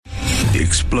the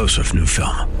explosive new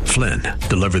film, Flynn,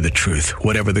 Deliver the Truth,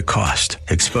 Whatever the Cost,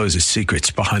 exposes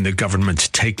secrets behind the government's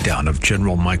takedown of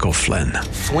General Michael Flynn.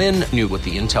 Flynn knew what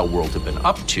the intel world had been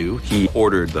up to. He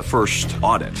ordered the first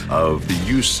audit of the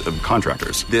use of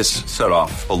contractors. This set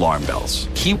off alarm bells.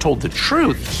 He told the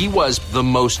truth. He was the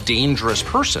most dangerous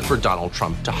person for Donald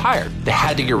Trump to hire. They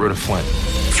had to get rid of Flynn.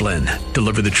 Flynn,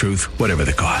 Deliver the Truth, Whatever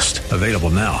the Cost. Available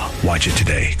now. Watch it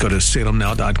today. Go to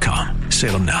salemnow.com.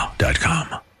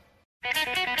 salemnow.com.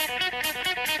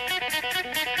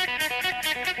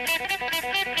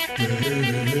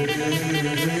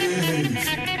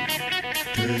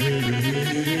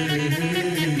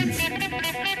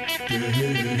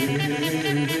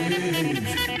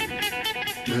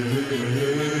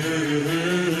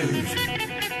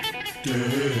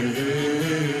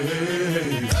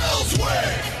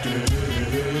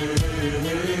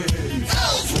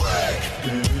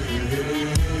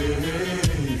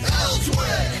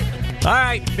 All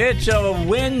right, it's a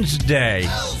Wednesday.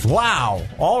 Wow,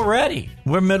 already.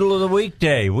 We're middle of the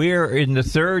weekday. We're in the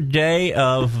third day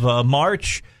of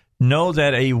March. Know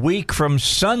that a week from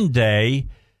Sunday,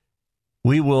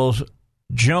 we will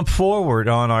jump forward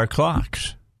on our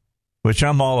clocks, which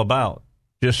I'm all about,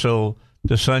 just so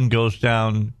the sun goes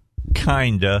down,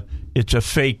 kinda. It's a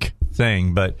fake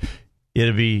thing, but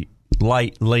it'll be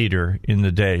light later in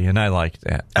the day, and I like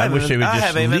that. I wish they would just leave it there.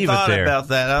 I haven't even thought about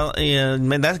that.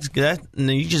 Man, that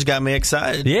you just got me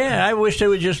excited. Yeah, I wish they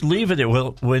would just leave it there.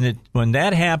 Well, when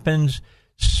that happens,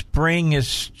 spring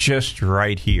is just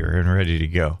right here and ready to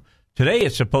go. Today,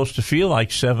 it's supposed to feel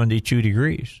like 72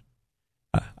 degrees.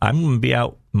 I'm going to be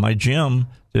out in my gym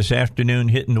this afternoon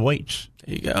hitting the weights.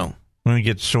 There you go. I'm going to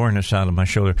get soreness out of my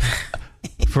shoulder.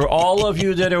 For all of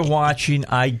you that are watching,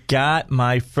 I got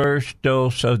my first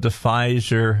dose of the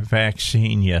Pfizer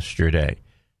vaccine yesterday.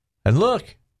 And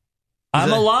look,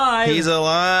 I'm alive. He's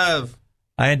alive.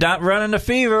 I am not running a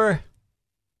fever.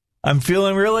 I'm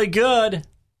feeling really good.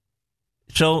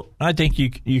 So I think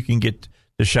you can get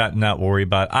the shot and not worry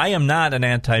about it. I am not an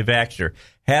anti-vaxxer.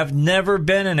 Have never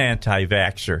been an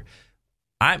anti-vaxxer.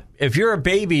 If you're a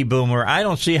baby boomer, I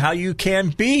don't see how you can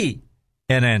be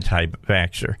an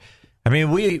anti-vaxxer. I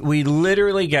mean, we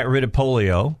literally got rid of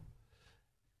polio,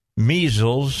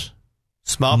 measles,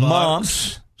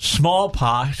 mumps,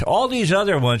 smallpox, all these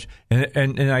other ones.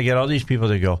 And I get all these people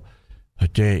that go,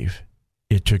 but Dave,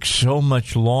 it took so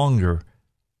much longer.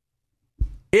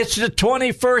 It's the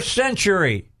 21st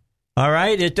century, all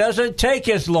right? It doesn't take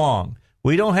as long.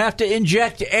 We don't have to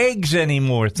inject eggs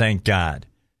anymore, thank God.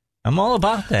 I'm all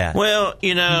about that. Well,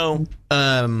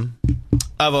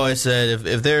 I've always said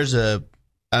if there's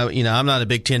I'm not a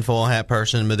big tinfoil hat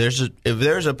person, but if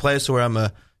there's a place where I'm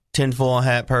a tinfoil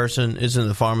hat person, it's in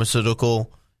the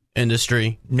pharmaceutical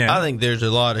industry. Yeah. I think there's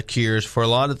a lot of cures for a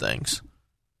lot of things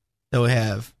that we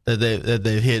have that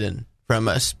they've hidden from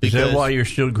us. Is that why you're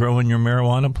still growing your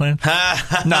marijuana plant?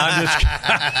 No, I'm just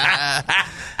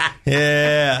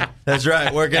Yeah, that's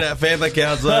right. Working at family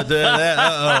council doing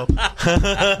that.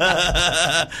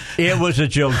 It was a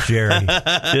joke, Jerry.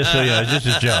 Just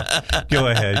a joke. Go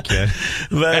ahead, Ken.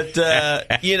 But,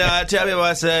 I tell people,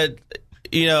 I said,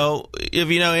 if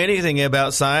you know anything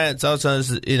about science, also,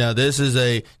 this is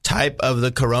a type of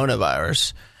the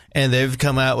coronavirus, and they've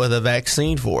come out with a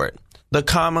vaccine for it. The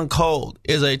common cold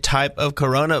is a type of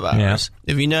coronavirus.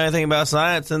 Yeah. If you know anything about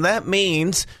science, then that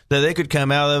means that they could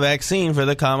come out with a vaccine for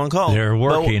the common cold. They're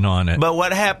working on it. But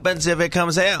what happens if it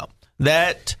comes out?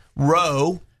 That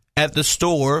row at the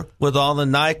store with all the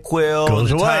NyQuil,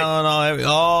 goes and the away. Tylenol,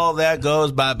 all that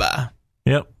goes bye-bye.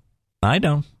 Yep. I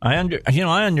know. I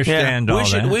understand all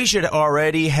that. We should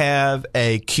already have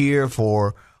a cure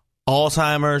for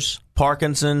Alzheimer's,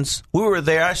 Parkinson's. We were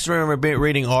there. I still remember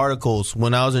reading articles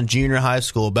when I was in junior high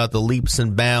school about the leaps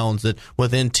and bounds that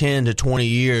within 10 to 20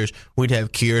 years, we'd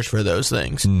have cures for those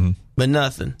things. Mm-hmm. But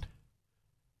nothing.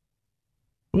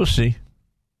 We'll see.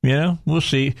 We'll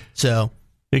see. So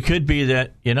it could be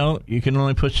that, you can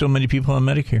only put so many people on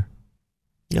Medicare.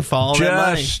 You follow that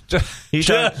money.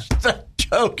 Just a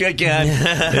joke again.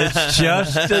 It's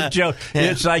just a joke. Yeah.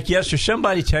 It's like yesterday.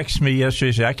 Somebody texted me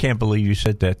yesterday. Said, I can't believe you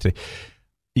said that.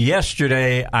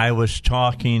 Yesterday, I was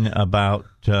talking about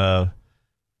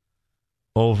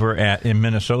over in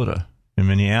Minnesota, in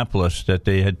Minneapolis, that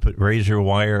they had put razor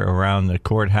wire around the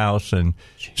courthouse and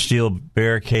steel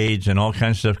barricades and all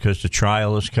kinds of stuff because the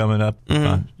trial is coming up,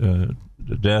 the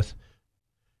death.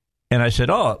 And I said,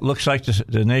 oh, it looks like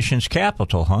the nation's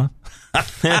capital, huh?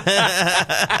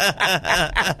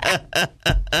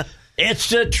 It's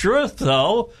the truth,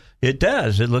 though. It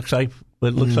does. It looks like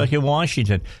it looks like in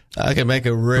Washington. I can make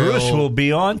a real... Bruce will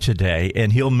be on today,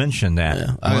 and he'll mention that.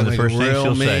 Yeah, One of the first things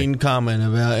he'll say. mean comment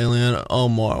about Ilhan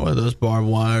Omar with those barbed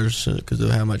wires because of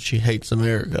how much she hates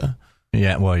America.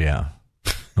 Yeah, well, yeah.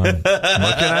 What can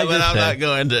I just I'm say? not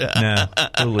going to.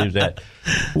 No, we'll leave that.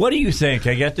 What do you think?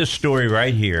 I got this story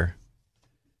right here.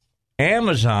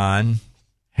 Amazon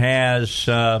has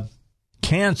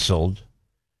canceled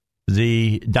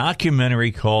the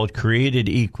documentary called Created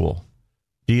Equal,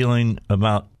 dealing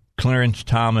about Clarence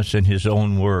Thomas in his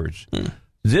own words.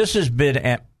 This has been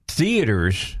at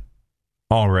theaters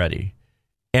already,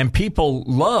 and people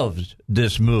loved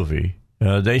this movie.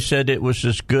 They said it was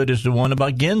as good as the one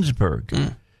about Ginsburg.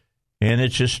 And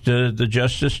it's just the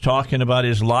justice talking about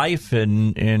his life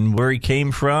and where he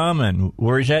came from and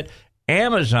where he's at.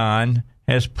 Amazon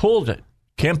has pulled it.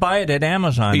 Can't buy it at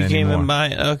Amazon anymore. You can't even buy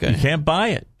it? Okay. You can't buy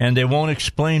it, and they won't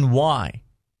explain why.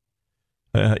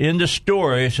 In the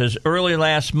story, it says, early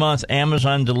last month,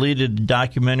 Amazon deleted the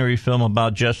documentary film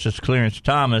about Justice Clarence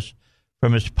Thomas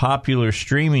from its popular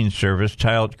streaming service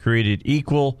titled Created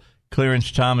Equal.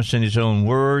 Clarence Thomas, in his own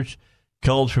words,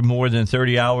 culled for more than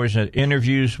 30 hours at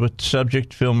interviews with the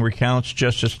subject. Film recounts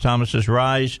Justice Thomas's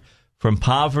rise from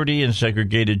poverty in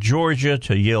segregated Georgia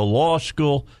to Yale Law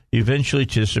School, eventually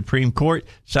to the Supreme Court.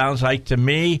 Sounds like to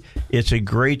me it's a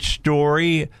great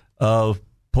story of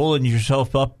pulling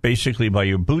yourself up basically by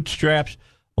your bootstraps.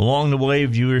 Along the way,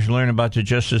 viewers learn about the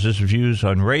justice's views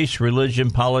on race,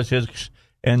 religion, politics,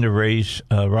 and the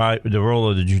role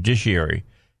of the judiciary.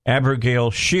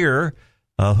 Abigail Shearer,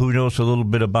 who knows a little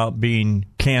bit about being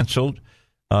canceled,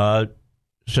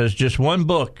 says just one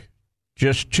book,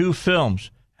 just 2 films.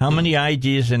 How many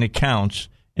ideas and accounts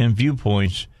and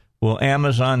viewpoints will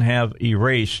Amazon have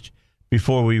erased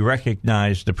before we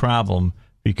recognize the problem?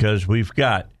 Because we've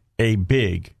got a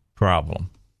big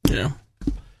problem. Yeah.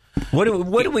 What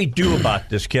do we do about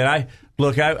this, kid? I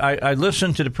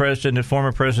listened to the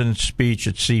former president's speech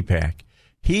at CPAC.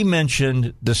 He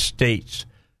mentioned the states.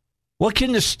 What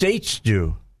can the states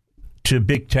do to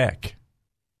big tech?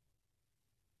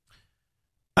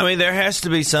 I mean, there has to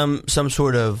be some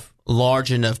sort of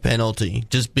large enough penalty,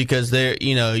 just because they're,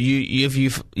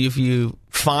 if you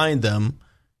find them,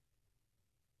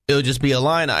 it'll just be a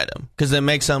line item because they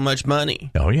make so much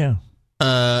money. Oh yeah.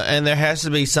 And there has to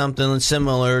be something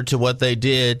similar to what they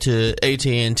did to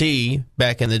AT&T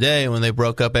back in the day when they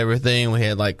broke up everything. We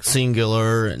had like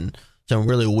Singular and some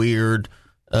really weird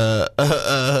cell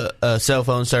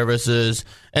phone services,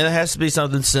 and it has to be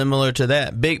something similar to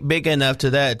that, big enough to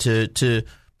that to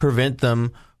prevent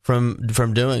them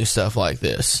from doing stuff like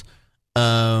this,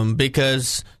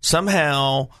 because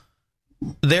somehow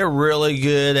they're really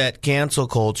good at cancel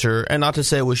culture. And not to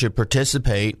say we should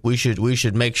participate, we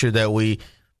should make sure that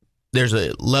there's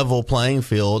a level playing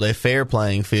field, a fair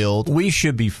playing field. We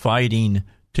should be fighting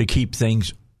to keep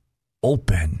things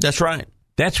open. That's right.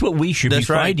 That's what we should be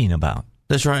fighting about.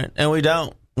 That's right. And we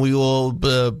don't. We will,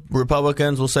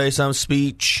 Republicans will say some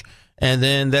speech, and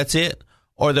then that's it.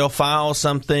 Or they'll file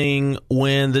something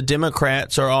when the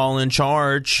Democrats are all in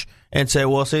charge and say,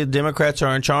 well, see, the Democrats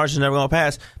are in charge, it's never going to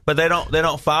pass. But they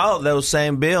don't file those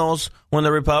same bills when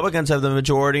the Republicans have the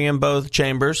majority in both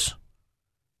chambers.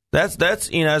 That's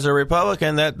as a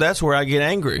Republican, that's where I get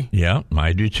angry. Yeah,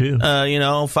 I do too.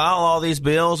 File all these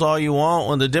bills all you want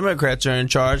when the Democrats are in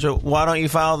charge. Why don't you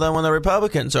file them when the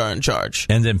Republicans are in charge?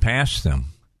 And then pass them.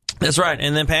 That's right,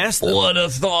 and then pass them. What a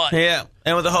thought. Yeah,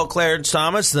 and with the whole Clarence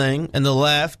Thomas thing and the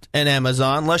left and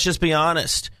Amazon, let's just be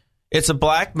honest. It's a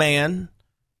black man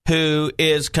who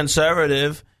is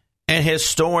conservative, and his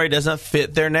story doesn't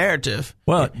fit their narrative.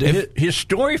 Well, his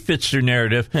story fits their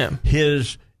narrative. Yeah.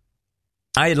 His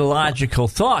ideological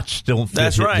thoughts don't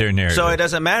fit their narrative. So it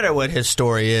doesn't matter what his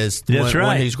story is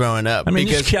when he's growing up. I mean,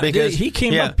 because he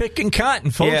came up picking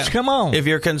cotton, folks. Yeah. Come on. If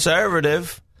you're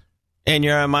conservative and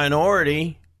you're a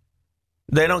minority,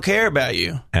 they don't care about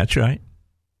you. That's right.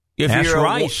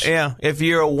 If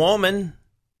you're a woman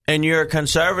and you're a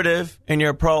conservative and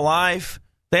you're pro-life,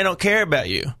 they don't care about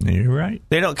you. You're right.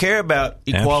 They don't care about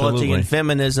equality Absolutely. and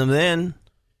feminism then.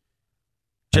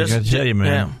 I got to tell you,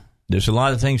 man, there's a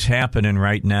lot of things happening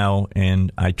right now,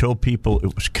 and I told people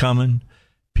it was coming.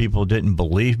 People didn't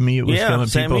believe me it was coming.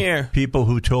 Same here. People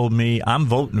who told me, I'm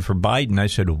voting for Biden, I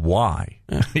said, why?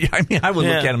 I mean, I would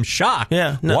look at them shocked.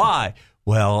 Yeah, no. Why?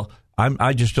 Well,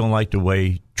 I just don't like the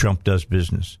way Trump does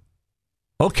business.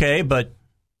 Okay, but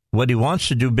what he wants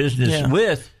to do business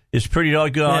with is pretty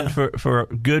doggone for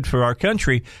good for our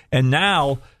country. And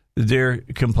now they're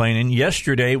complaining.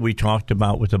 Yesterday we talked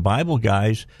about with the Bible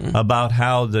guys about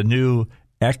how the new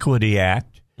Equity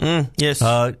Act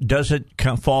doesn't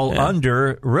fall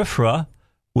under RFRA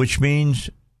which means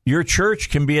your church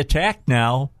can be attacked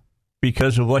now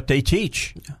because of what they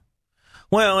teach.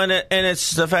 Well, and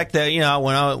it's the fact that,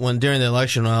 when during the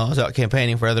election, when I was out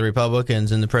campaigning for other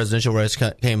Republicans and the presidential race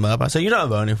came up, I said, you're not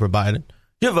voting for Biden.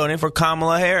 You're voting for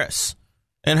Kamala Harris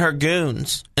and her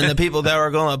goons and the people that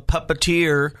are going to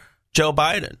puppeteer Joe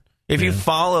Biden. If you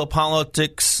follow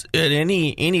politics at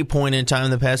any point in time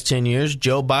in the past 10 years,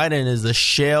 Joe Biden is the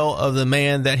shell of the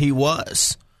man that he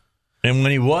was. And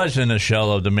when he was in a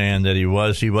shell of the man that he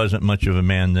wasn't much of a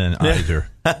man then either.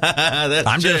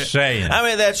 I'm true. just saying. I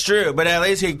mean, that's true, but at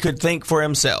least he could think for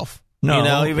himself.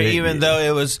 No, even though it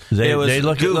was they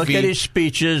look goofy. at his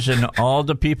speeches and all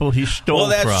the people he stole Well,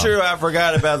 that's from. true. I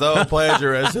forgot about the whole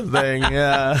plagiarism thing.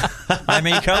 Yeah, I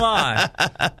mean, come on.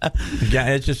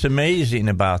 Yeah, it's just amazing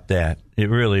about that. It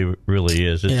really, really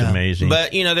is. It's amazing.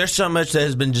 But there's so much that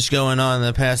has been just going on in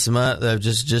the past month that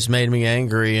just made me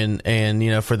angry.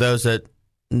 And for those that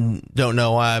don't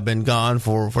know why I've been gone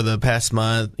for the past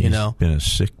month, He's been a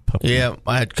sick puppy. Yeah,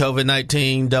 I had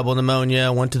COVID-19, double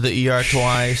pneumonia, went to the ER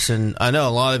twice, and I know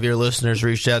a lot of your listeners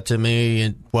reached out to me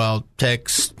and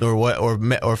text or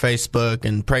Facebook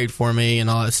and prayed for me and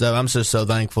all that stuff. I'm so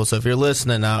thankful. So if you're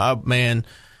listening, man,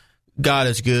 God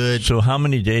is good. So how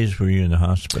many days were you in the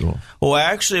hospital? Well, I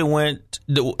actually went.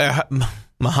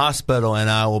 My hospital and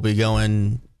I will be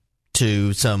going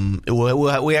to some.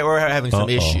 We're having some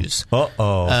issues.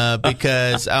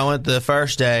 Because I went the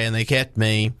first day and they kept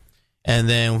me, and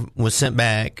then was sent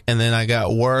back, and then I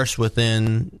got worse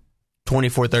within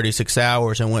 36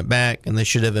 hours and went back, and they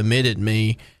should have admitted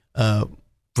me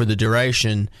for the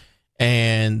duration,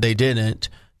 and they didn't.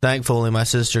 Thankfully, my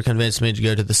sister convinced me to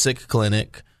go to the sick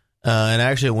clinic, and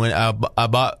actually went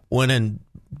and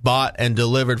bought and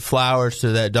delivered flowers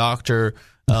to that doctor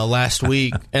last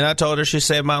week, and I told her she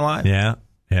saved my life. Yeah.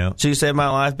 She saved my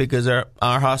life because our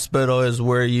hospital is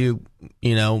where they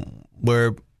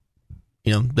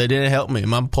didn't help me.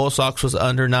 My pulse ox was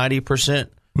under 90%.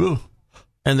 Ooh.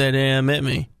 And they didn't admit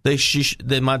me.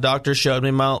 My doctor showed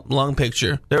me my lung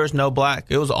picture. There was no black.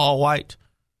 It was all white.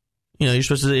 You're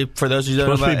supposed to, for those who don't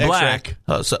know about black.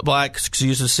 Black, so you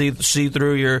used to see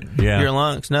through your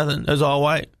lungs. Nothing. It was all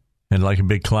white. And like a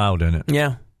big cloud in it.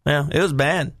 Yeah. It was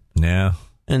bad. Yeah.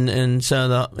 And so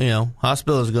the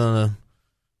hospital is going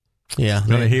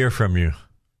to hear from you.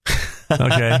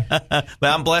 Okay. But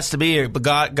I'm blessed to be here. But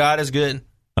God is good.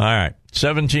 All right.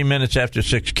 17 minutes after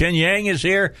 6. Ken Yang is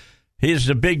here. He's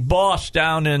the big boss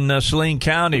down in Saline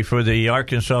County for the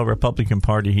Arkansas Republican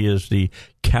Party. He is the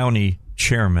county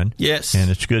chairman. Yes. And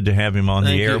it's good to have him on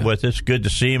the air you. with us. Good to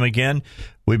see him again.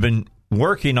 We've been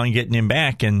working on getting him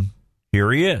back, and here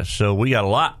he is. So we got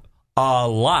a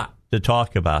lot to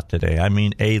talk about today. I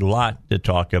mean, a lot to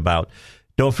talk about.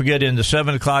 Don't forget, in the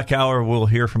 7 o'clock hour, we'll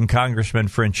hear from Congressman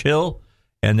French Hill,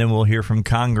 and then we'll hear from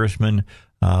Congressman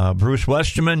Bruce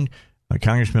Westerman.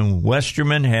 Congressman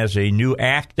Westerman has a new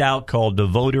act out called the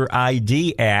Voter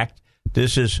ID Act.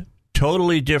 This is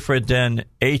totally different than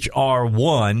H.R.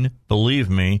 1, believe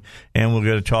me, and we're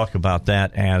going to talk about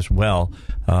that as well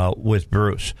with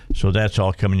Bruce. So that's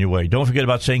all coming your way. Don't forget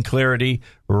about St. Clarity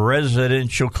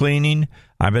Residential Cleaning.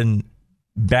 I've been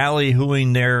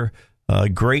ballyhooing their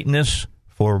greatness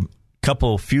for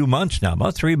few months now,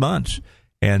 about 3 months,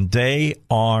 and they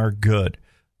are good.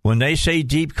 When they say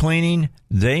deep cleaning,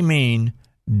 they mean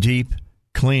deep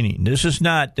cleaning. This is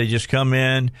not they just come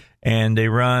in and they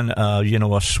run a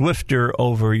Swifter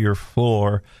over your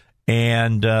floor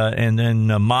and then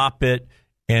mop it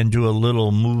and do a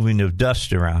little moving of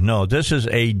dust around. No, this is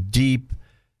a deep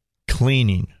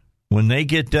cleaning. When they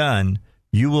get done,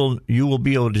 you will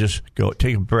be able to just go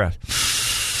take a breath.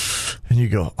 And you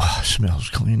go, it smells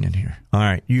clean in here. All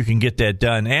right, you can get that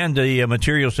done. And the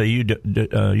materials that you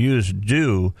use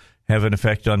do have an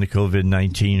effect on the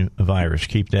COVID-19 virus.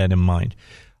 Keep that in mind.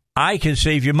 I can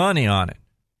save you money on it.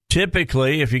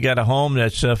 Typically, if you got a home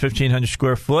that's 1,500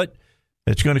 square foot,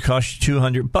 it's going to cost you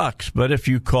 $200. But if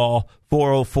you call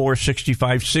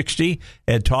 404-6560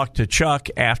 and talk to Chuck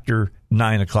after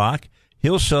 9 o'clock,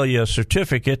 he'll sell you a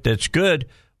certificate that's good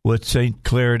with St.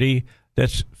 Clarity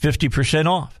that's 50%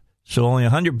 off. So only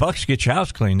 $100 gets your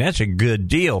house clean. That's a good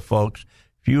deal, folks.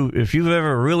 If you've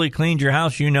ever really cleaned your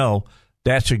house, you know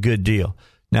that's a good deal.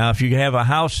 Now, if you have a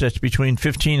house that's between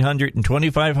 $1,500 and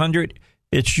 $2,500,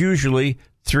 it's usually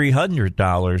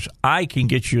 $300. I can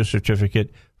get you a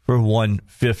certificate for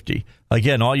 $150.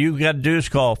 Again, all you've got to do is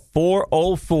call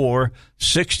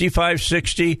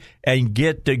 404-6560 and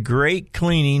get the great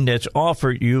cleaning that's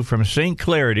offered you from St.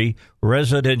 Clarity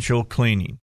Residential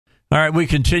Cleaning. All right, we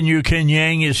continue. Ken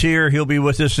Yang is here. He'll be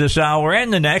with us this hour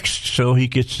and the next, so he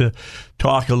gets to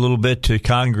talk a little bit to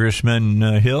Congressman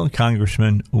Hill,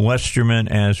 Congressman Westerman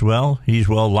as well. He's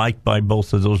well liked by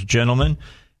both of those gentlemen.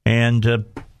 And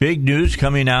big news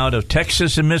coming out of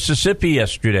Texas and Mississippi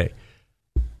yesterday.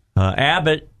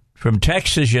 Abbott from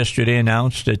Texas yesterday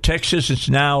announced that Texas is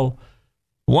now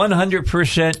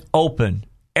 100% open,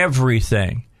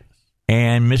 everything,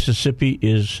 and Mississippi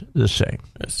is the same.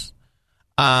 Yes.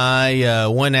 I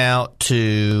went out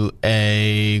to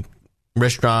a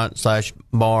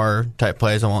restaurant/bar type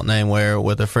place, I won't name where,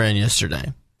 with a friend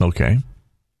yesterday. Okay.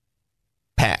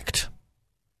 Packed.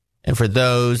 And for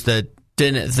those that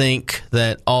didn't think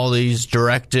that all these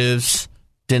directives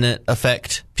didn't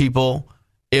affect people,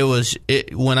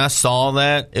 when I saw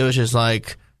that, it was just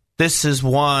like, this is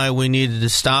why we needed to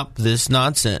stop this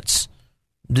nonsense.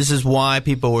 This is why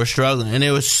people were struggling. And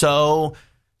it was so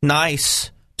nice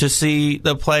to see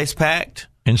the place packed.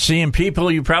 And seeing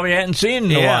people you probably hadn't seen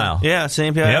in a while. Yeah,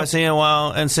 seeing people I haven't seen in a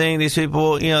while, and seeing these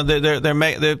people,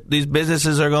 these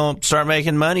businesses are going to start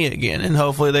making money again, and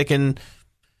hopefully they can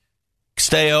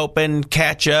stay open,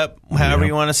 catch up, however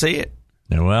you want to see it.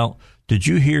 Well, did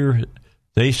you hear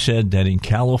they said that in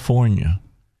California,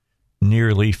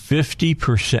 nearly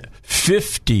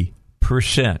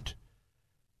 50%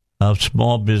 of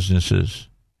small businesses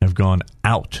have gone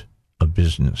out of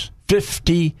business.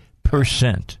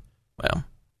 50%. Well,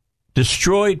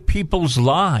 destroyed people's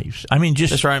lives. I mean,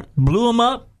 just that's right. Blew them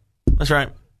up. That's right.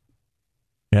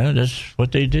 Yeah, that's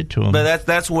what they did to them. But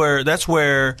that's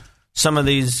where some of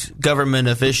these government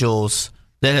officials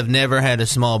that have never had a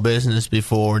small business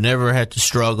before, never had to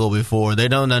struggle before, they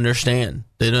don't understand.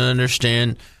 They don't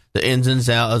understand the ins and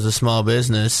outs of a small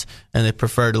business, and they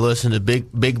prefer to listen to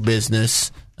big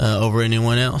business over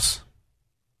anyone else.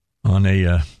 On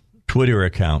a Twitter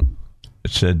account,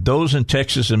 it said, those in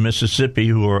Texas and Mississippi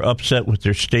who are upset with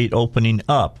their state opening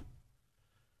up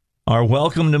are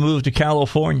welcome to move to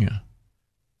California.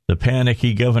 The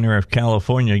panicky governor of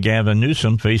California, Gavin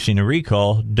Newsom, facing a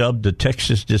recall, dubbed the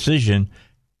Texas decision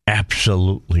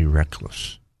absolutely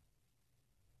reckless.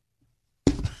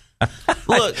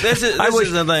 Look, this is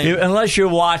the thing. Unless you're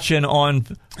watching on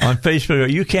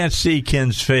Facebook, you can't see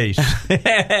Ken's face.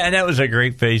 And that was a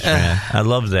great face, man. I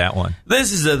love that one.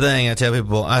 This is the thing I tell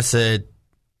people. I said,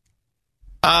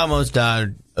 I almost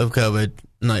died of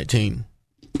COVID-19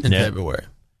 in February.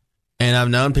 And I've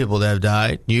known people that have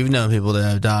died. You've known people that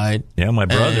have died. Yeah, my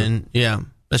brother. And, yeah,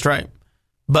 that's right.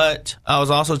 But I was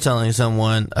also telling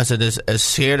someone, I said, as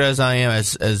scared as I am,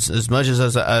 as much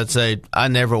as I'd say, I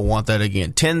never want that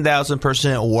again.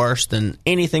 10,000% worse than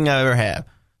anything I ever have.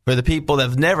 For the people that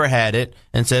have never had it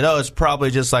and said, oh, it's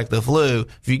probably just like the flu.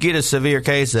 If you get a severe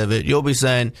case of it, you'll be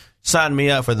saying, sign me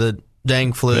up for the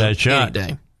dang flu any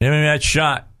day. Give me that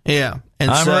shot. Yeah.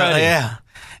 And I'm ready. Yeah.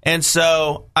 And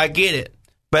so I get it.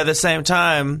 But at the same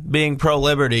time, being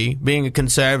pro-liberty, being a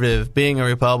conservative, being a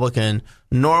Republican,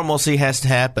 normalcy has to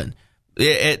happen.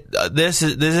 This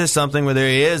is something where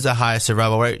there is a high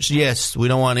survival rate. Yes, we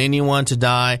don't want anyone to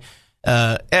die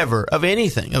ever of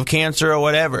anything, of cancer or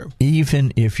whatever.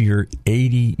 Even if you're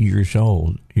 80 years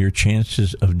old, your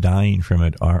chances of dying from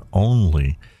it are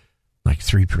only like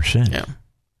 3%. Yeah.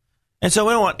 And so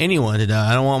we don't want anyone to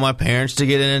die. I don't want my parents to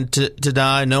get in to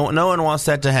die. No one wants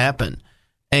that to happen.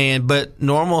 But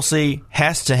normalcy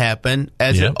has to happen,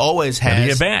 as it always has.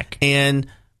 Get back in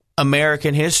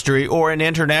American history or in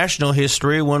international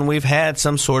history when we've had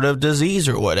some sort of disease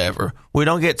or whatever. We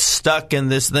don't get stuck in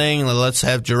this thing. Let's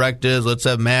have directives. Let's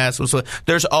have masks.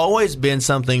 There's always been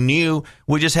something new.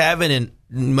 We just haven't, and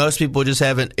most people just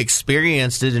haven't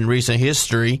experienced it in recent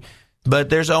history. But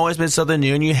there's always been something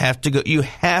new, and you have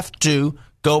to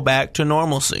go back to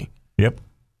normalcy. Yep.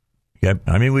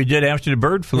 I mean, we did after the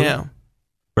bird flu. Yeah.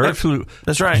 Bird flu.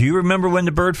 That's right. Do you remember when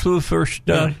the bird flu first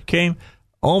came?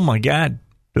 Oh, my God.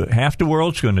 Half the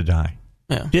world's going to die.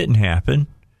 Yeah. Didn't happen.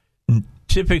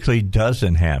 Typically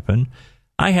doesn't happen.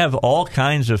 I have all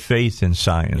kinds of faith in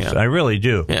science. Yeah. I really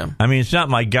do. Yeah. I mean, it's not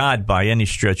my God by any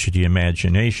stretch of the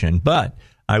imagination, but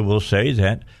I will say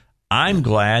that I'm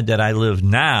glad that I live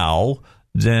now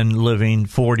than living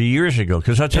 40 years ago.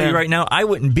 Because I'll tell you right now, I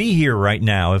wouldn't be here right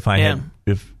now if I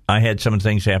had some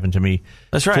things happen to me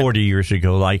 40 years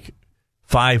ago, like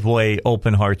 5-way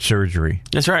open heart surgery.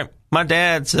 That's right. My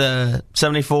dad's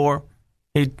 74.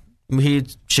 He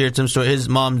shared some story. His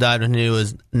mom died when he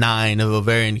was 9 of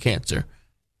ovarian cancer.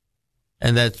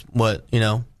 And that's what,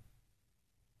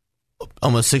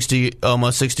 almost 60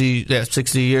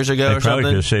 years ago They or something. Probably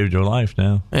could have saved your life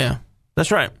now. Yeah,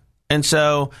 that's right. And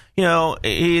so,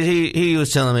 he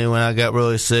was telling me when I got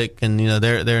really sick and,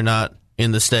 they're not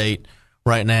in the state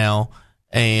right now.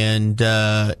 And,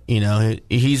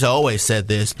 he's always said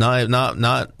this, not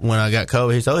when I got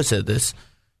COVID. He's always said this,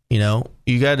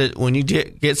 you got to, when you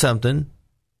get something,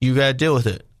 you got to deal with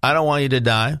it. I don't want you to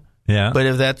die. Yeah. But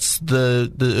if that's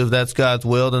if that's God's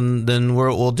will, then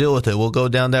we'll deal with it. We'll go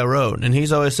down that road. And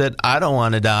he's always said, I don't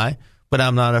want to die, but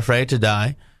I'm not afraid to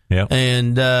die. Yeah.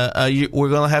 And we're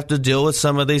going to have to deal with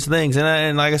some of these things.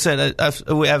 And like I said,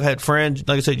 I've had friends,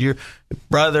 like I said, your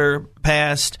brother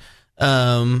passed,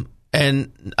 and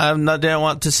I didn't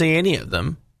want to see any of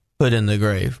them put in the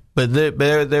grave. But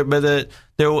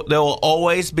there will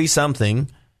always be something,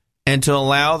 and to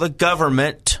allow the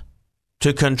government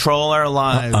to control our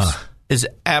lives is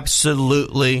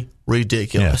absolutely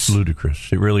ridiculous. Yeah, it's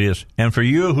ludicrous. It really is. And for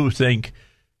you who think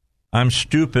I'm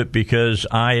stupid because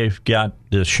I've got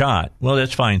the shot, well,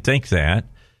 that's fine. Think that.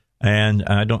 And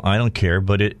I don't care,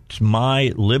 but it's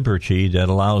my liberty that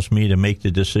allows me to make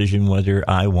the decision whether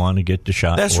I want to get the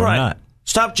shot That's or right. not.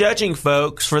 Stop judging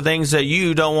folks for things that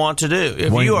you don't want to do.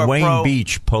 If Wayne, you are Wayne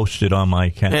Beach posted on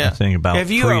my thing about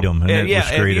freedom, and it was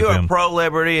great if you of are him.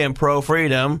 pro-liberty and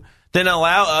pro-freedom, then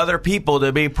allow other people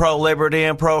to be pro-liberty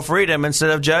and pro-freedom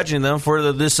instead of judging them for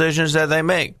the decisions that they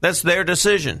make. That's their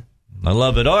decision. I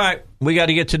love it. All right, we got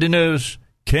to get to the news.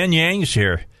 Ken Yang's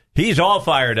here. He's all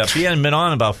fired up. He hasn't been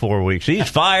on about 4 weeks. He's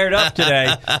fired up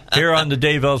today here on the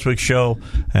Dave Elswick Show.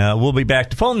 We'll be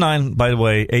back. The phone line, by the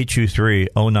way,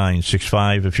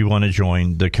 823-0965. If you want to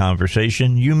join the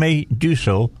conversation, you may do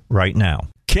so right now.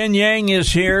 Ken Yang is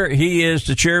here. He is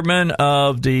the chairman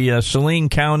of the Saline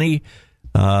County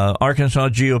Arkansas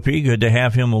GOP. Good to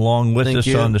have him along with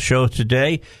us on the show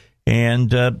today.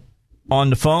 And on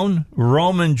the phone,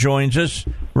 Roman joins us.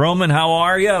 Roman, how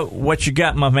are you? What you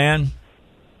got, my man?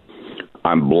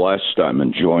 I'm blessed. I'm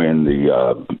enjoying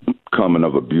the coming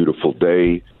of a beautiful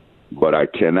day, but I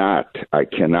cannot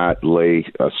lay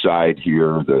aside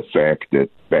here the fact that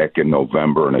back in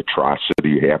November an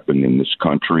atrocity happened in this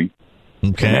country.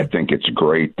 Okay. And I think it's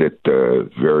great that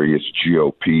various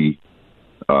GOP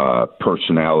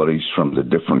personalities from the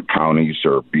different counties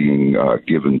are being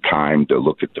given time to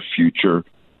look at the future.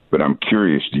 But I'm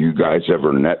curious, do you guys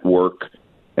ever network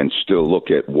and still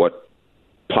look at what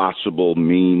possible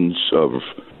means of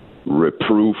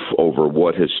reproof over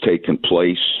what has taken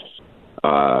place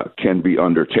can be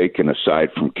undertaken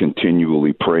aside from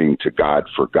continually praying to God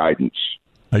for guidance?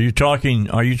 Are you talking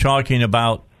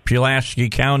about Pulaski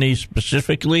County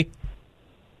specifically?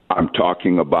 I'm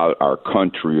talking about our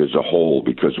country as a whole,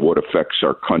 because what affects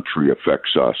our country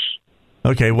affects us.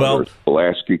 Okay, well, whether it's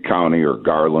Pulaski County or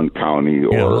Garland County,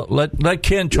 or let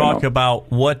Ken talk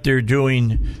about what they're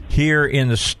doing here in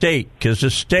the state, because the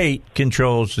state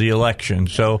controls the election.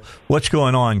 So, what's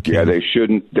going on, Ken? Yeah, they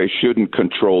shouldn't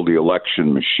control the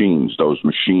election machines. Those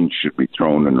machines should be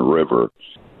thrown in the river,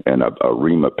 and a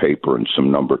ream of paper and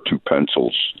some number 2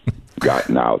 pencils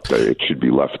gotten out. It should be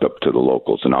left up to the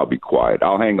locals. And I'll be quiet.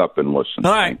 I'll hang up and listen.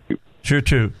 All right, sure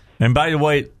too. And by the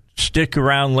way, stick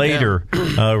around later,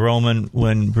 Roman,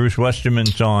 when Bruce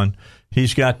Westerman's on.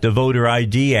 He's got the Voter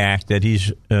ID Act that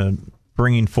he's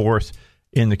bringing forth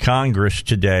in the Congress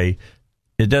today.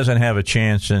 It doesn't have a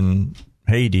chance in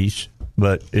Hades,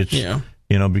 but it's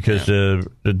because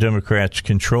the Democrats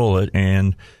control it,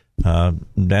 and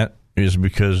that is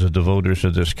because of the voters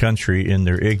of this country in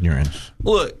their ignorance.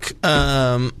 Look,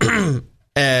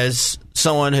 as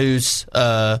someone who's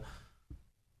a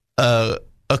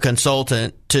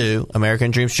consultant to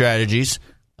American Dream Strategies,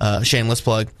 shameless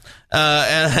plug,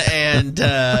 and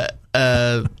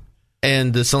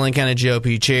the Saline County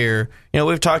GOP chair,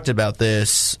 we've talked about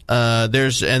this. And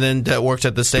then that works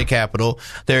at the state capitol.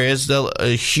 There is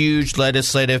a huge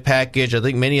legislative package. I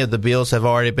think many of the bills have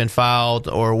already been filed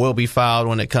or will be filed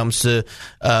when it comes to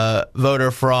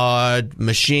voter fraud,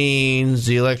 machines,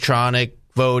 the electronic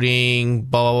voting,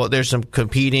 blah, blah, blah. There's some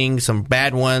competing, some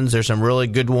bad ones. There's some really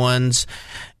good ones.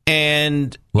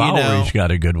 And Lowry's got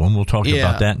a good one. We'll talk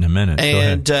about that in a minute.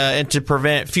 And to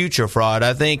prevent future fraud,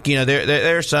 I think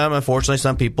there are some, unfortunately,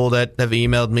 some people that have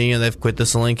emailed me and they've quit the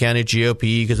Saline County GOP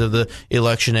because of the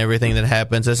election, everything that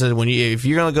happens. I said, if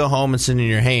you're going to go home and sit in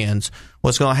your hands,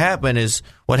 what's going to happen is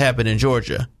what happened in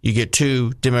Georgia. You get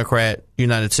 2 Democrat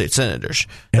United States senators,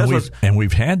 and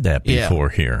we've had that before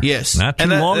here. Yes, not too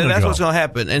long ago. And that's what's going to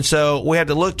happen. And so we have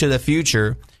to look to the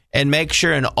future and make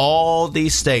sure in all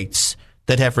these states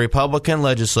that have Republican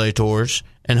legislators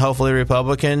and hopefully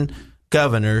Republican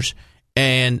governors,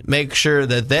 and make sure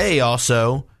that they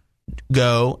also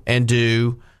go and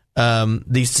do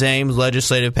these same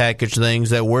legislative package things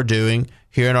that we're doing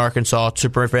here in Arkansas to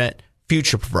prevent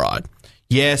future fraud.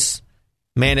 Yes,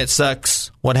 man, it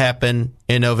sucks what happened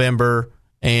in November,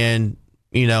 and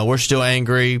we're still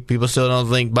angry. People still don't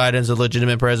think Biden's a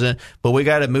legitimate president, but we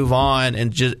got to move on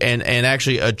and just and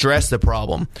actually address the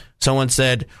problem. Someone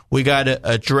said we got to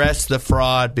address the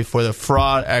fraud before the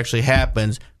fraud actually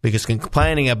happens, because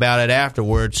complaining about it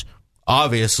afterwards,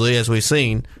 obviously, as we've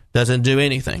seen, doesn't do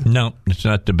anything. No, it's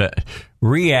not the best.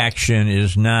 Reaction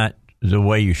is not the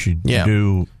way you should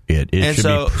do it. It should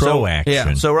be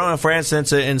proaction. So Rona, for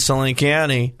instance, in Saline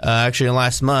County, actually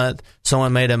last month,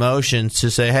 someone made a motion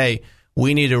to say, hey,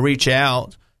 we need to reach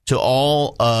out to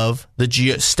all of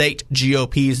the state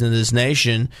GOPs in this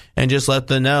nation and just let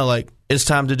them know, like, it's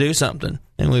time to do something.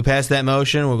 And we passed that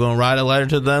motion. We're going to write a letter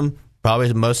to them.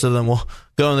 Probably most of them will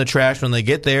go in the trash when they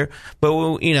get there. But,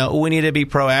 we need to be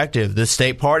proactive. The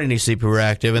state party needs to be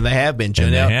proactive, and they have been.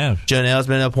 Janelle's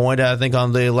been appointed, I think,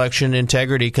 on the Election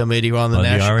Integrity Committee on the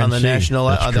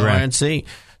RNC.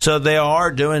 So they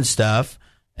are doing stuff,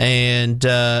 and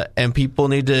people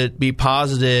need to be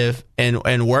positive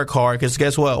and work hard, because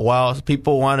guess what? While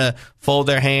people want to fold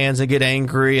their hands and get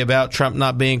angry about Trump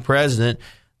not being president,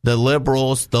 the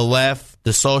liberals, the left,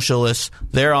 the socialists,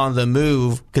 they're on the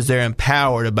move because they're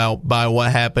empowered by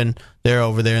what happened there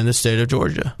over there in the state of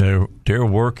Georgia. They're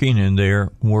working, and they're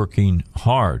working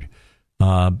hard.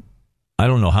 I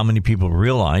don't know how many people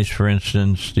realize, for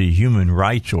instance, the Human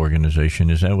Rights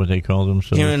Organization, is that what they call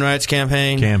themselves? Human Rights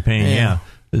Campaign. Yeah.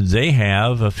 They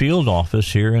have a field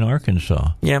office here in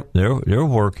Arkansas. Yep. They're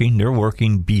working. They're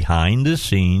working behind the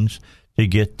scenes to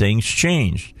get things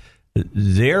changed.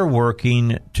 They're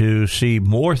working to see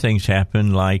more things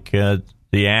happen, like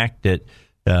the act that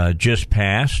just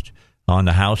passed on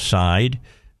the House side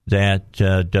that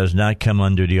does not come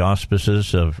under the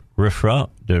auspices of RFRA,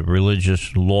 the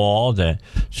religious law that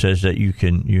says that you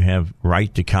have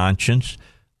right to conscience.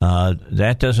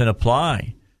 That doesn't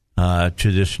apply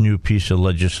to this new piece of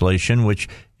legislation,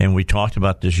 and we talked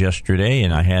about this yesterday,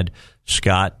 and I had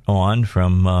Scott on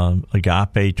from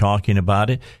Agape talking about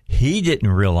it. He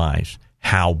didn't realize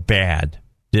how bad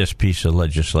this piece of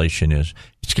legislation is.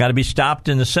 It's got to be stopped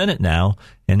in the Senate now,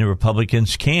 and the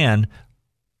Republicans can.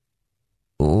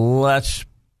 Let's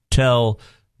tell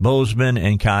Bozeman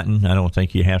and Cotton, I don't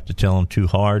think you have to tell them too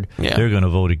hard. Yeah. They're going to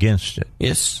vote against it.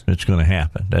 Yes. It's going to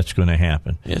happen. That's going to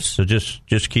happen. Yes. So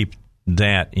just keep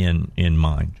that in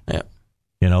mind.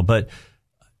 Yeah. But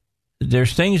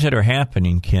there's things that are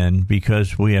happening, Ken,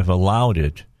 because we have allowed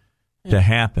it to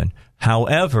happen.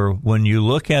 However, when you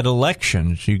look at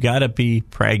elections, you got to be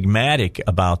pragmatic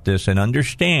about this and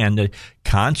understand the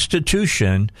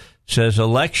Constitution says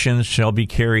elections shall be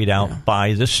carried out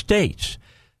by the states.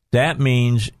 That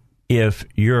means if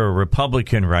you're a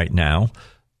Republican right now,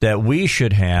 that we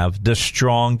should have the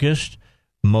strongest,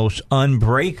 most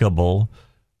unbreakable,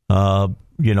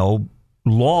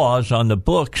 laws on the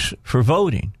books for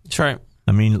voting. That's right.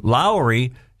 I mean,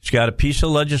 Lowry's got a piece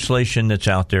of legislation that's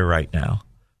out there right now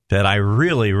that I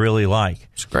really, really like.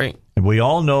 It's great. We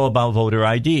all know about voter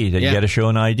ID, that you got to show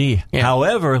an ID. Yeah.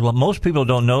 However, most people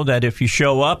don't know that if you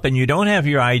show up and you don't have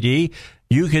your ID,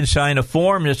 you can sign a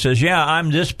form that says,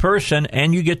 I'm this person,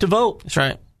 and you get to vote. That's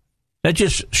right. That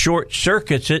just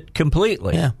short-circuits it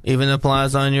completely. Yeah, even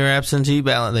applies on your absentee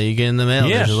ballot that you get in the mail.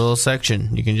 Yes. There's a little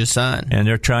section you can just sign. And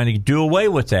they're trying to do away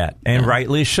with that, and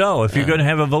rightly so. If you're going to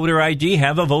have a voter ID,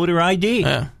 have a voter ID.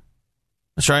 Yeah,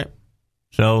 that's right.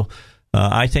 So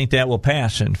I think that will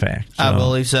pass, in fact. So I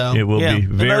believe so. It will be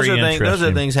very interesting. Those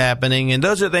are things happening, and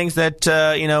those are things that,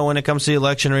 when it comes to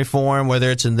election reform, whether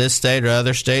it's in this state or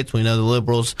other states, we know the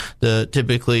liberals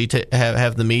typically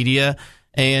have the media,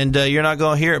 and you're not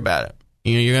going to hear about it.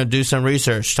 You're going to do some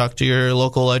research, talk to your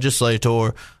local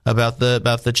legislator about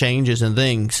the changes and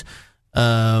things.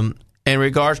 In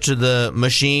regards to the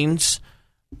machines,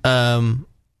 I've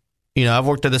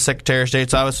worked at the Secretary of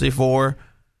State's office before.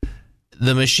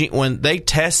 The machine, when they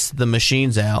test the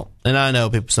machines out, and I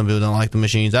know some people don't like the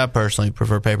machines. I personally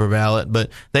prefer paper ballot, but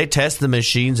they test the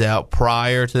machines out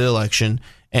prior to the election,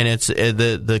 and it's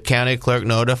the county clerk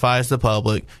notifies the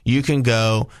public. You can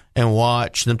go and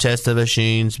watch them test the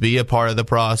machines, be a part of the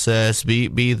process,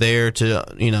 be there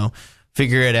to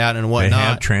figure it out and whatnot. They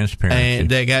have transparency. And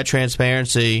they got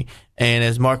transparency. And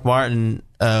as Mark Martin,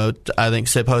 I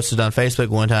think, posted on Facebook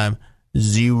one time,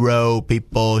 0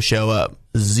 people show up.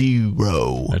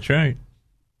 0. That's right.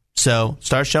 So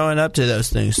start showing up to those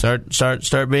things.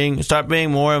 Start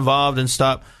being more involved, and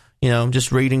stop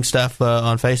just reading stuff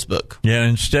on Facebook. Yeah,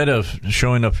 instead of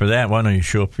showing up for that, why don't you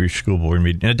show up for your school board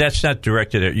meeting? And that's not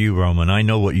directed at you, Roman. I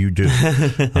know what you do.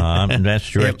 That's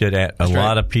directed at a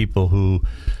lot of people who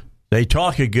they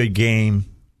talk a good game,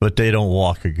 but they don't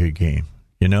walk a good game.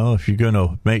 You know, if you're going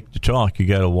to make the talk, you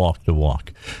got to walk the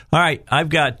walk. All right, I've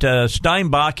got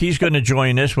Steinbach. He's going to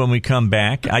join us when we come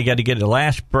back. I got to get the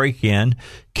last break in.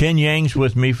 Ken Yang's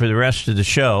with me for the rest of the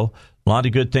show. A lot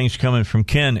of good things coming from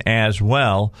Ken as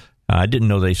well. I didn't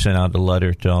know they sent out a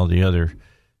letter to all the other,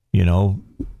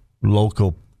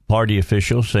 local party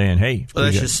officials saying, hey. Well,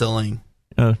 that's just silly.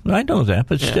 I know that,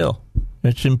 but still,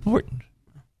 it's important.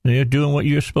 They're doing what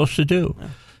you're supposed to do. Yeah.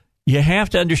 You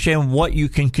have to understand what you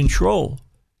can control.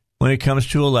 When it comes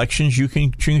to elections,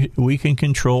 we can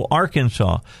control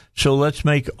Arkansas. So let's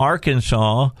make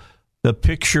Arkansas the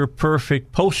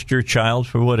picture-perfect poster child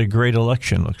for what a great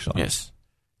election looks like. Yes.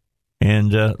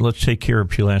 And let's take care of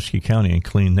Pulaski County and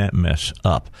clean that mess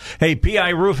up. Hey, PI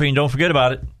Roofing, don't forget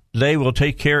about it. They will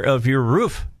take care of your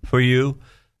roof for you.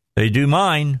 They do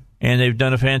mine, and they've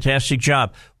done a fantastic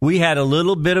job. We had a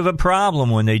little bit of a problem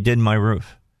when they did my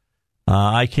roof.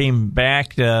 I came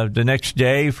back the next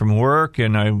day from work,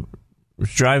 and I was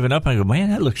driving up. I go, man,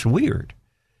 that looks weird.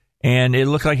 And it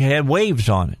looked like it had waves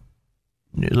on it.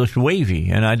 It looked wavy,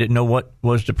 and I didn't know what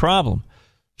was the problem.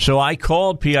 So I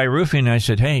called PI Roofing, and I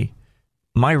said, hey,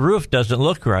 my roof doesn't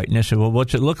look right. And they said, well,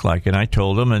 what's it look like? And I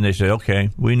told them, and they said, okay,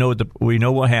 we know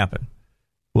what happened.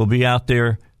 We'll be out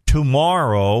there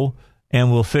tomorrow, and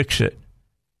we'll fix it.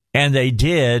 And they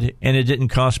did, and it didn't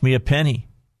cost me a penny.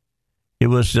 It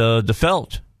was the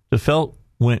felt. The felt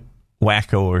went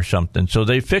wacko or something. So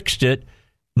they fixed it.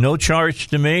 No charge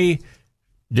to me.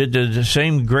 Did the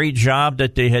same great job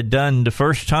that they had done the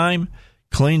first time.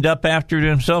 Cleaned up after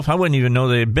themselves. I wouldn't even know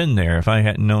they had been there if I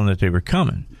hadn't known that they were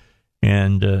coming.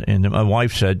 And my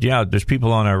wife said, yeah, there's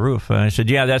people on our roof. And I said,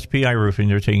 yeah, that's PI Roofing.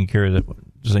 They're taking care of the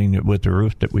thing with the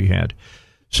roof that we had.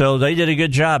 So they did a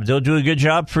good job. They'll do a good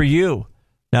job for you.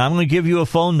 Now, I'm going to give you a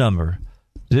phone number.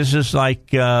 This is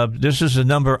this is the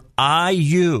number I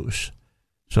use.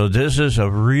 So this is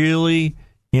a really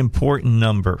important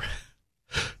number.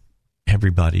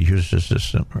 Everybody uses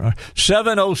this number.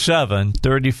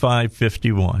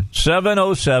 707-3551.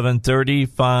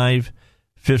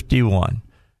 707-3551.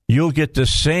 You'll get the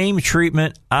same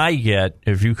treatment I get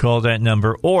if you call that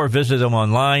number or visit them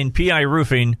online,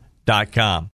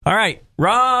 piroofing.com. All right,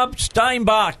 Rob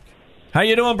Steinbach. How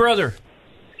you doing, brother?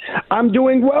 I'm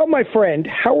doing well, my friend.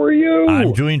 How are you?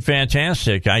 I'm doing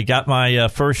fantastic. I got my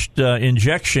first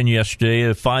injection yesterday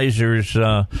of Pfizer's.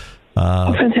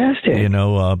 Fantastic.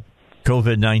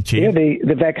 COVID-19. Yeah,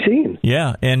 the vaccine.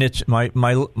 Yeah, and it's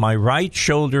my right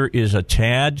shoulder is a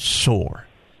tad sore,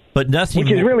 but nothing.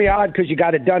 Which is really odd because you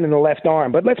got it done in the left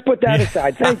arm. But let's put that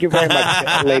aside. Thank you very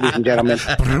much, ladies and gentlemen.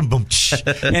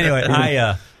 Anyway,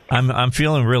 I'm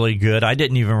feeling really good. I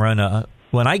didn't even run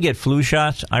when I get flu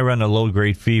shots, I run a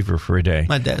low-grade fever for a day.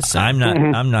 My dad's I'm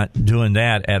not doing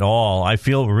that at all. I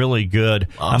feel really good.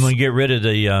 Awesome. I'm going to get rid of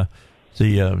the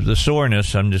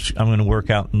soreness. I'm going to work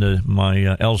out in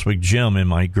my Elswick gym in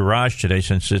my garage today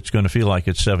since it's going to feel like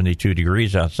it's 72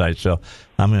 degrees outside. So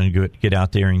I'm going to get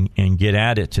out there and get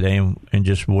at it today and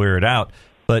just wear it out.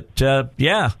 But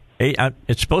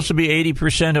it's supposed to be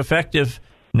 80% effective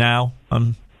now.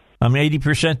 I'm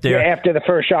 80% there. Yeah, after the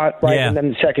first shot, right? Yeah. And then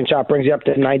the second shot brings you up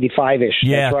to 95-ish.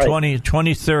 Yeah, that's right.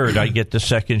 23rd, I get the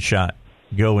second shot.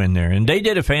 Go in there. And they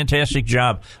did a fantastic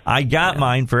job. I got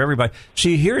mine for everybody.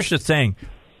 See, here's the thing.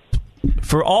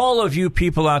 For all of you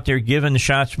people out there giving the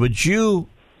shots, would you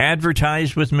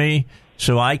advertise with me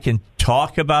so I can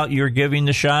talk about your giving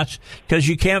the shots? Because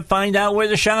you can't find out where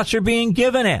the shots are being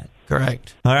given at.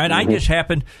 Correct. All right. I just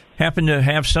happened to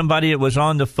have somebody that was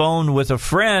on the phone with a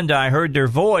friend. I heard their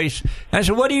voice. I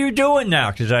said, what are you doing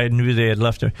now? Because I knew they had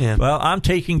left her. Yeah. Well, I'm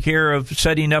taking care of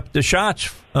setting up the shots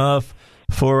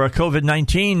for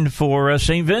COVID-19 for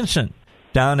St. Vincent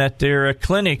down at their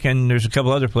clinic. And there's a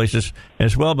couple other places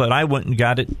as well. But I went and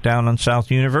got it down on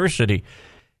South University.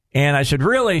 And I said,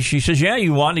 really? She says, yeah,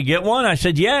 you want to get one? I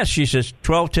said, yes. She says,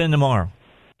 12:10 tomorrow.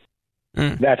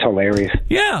 That's hilarious.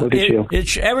 Yeah, look at you.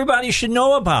 Everybody should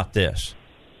know about this.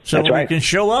 So That's right. You can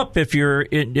show up if you're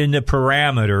in the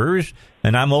parameters,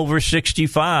 and I'm over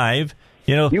 65.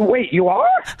 You are?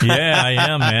 Yeah, I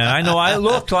am, man. I know I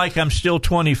look like I'm still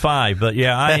 25, but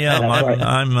yeah, I am.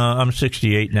 I'm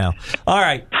 68 now. All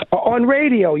right. On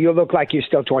radio, you look like you're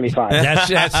still 25.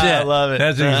 That's it. I love it.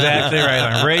 That's exactly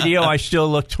right. On radio, I still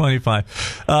look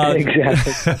 25.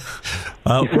 Exactly.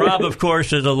 Rob, of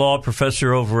course, is a law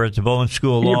professor over at the Bowen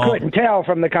School of Law. You couldn't tell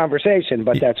from the conversation,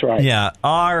 but that's right. Yeah,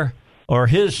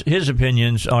 his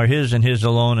opinions are his and his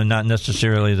alone, and not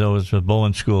necessarily those of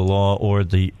Bowen School of Law or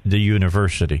the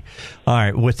university. All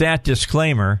right, with that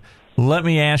disclaimer, let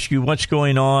me ask you what's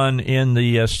going on in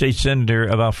the state senator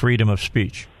about freedom of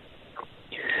speech.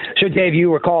 So, Dave,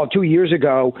 you recall 2 years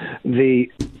ago,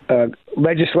 the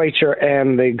legislature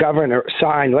and the governor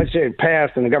signed, legislature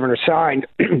passed and the governor signed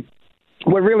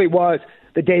what really was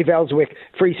the Dave Elswick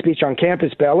free speech on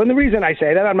campus bill. And the reason I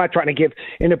say that, I'm not trying to give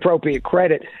inappropriate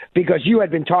credit, because you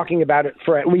had been talking about it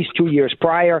for at least 2 years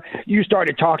prior. You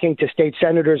started talking to state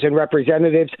senators and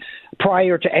representatives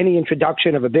prior to any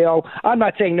introduction of a bill. I'm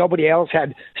not saying nobody else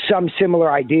had some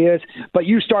similar ideas, but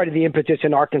you started the impetus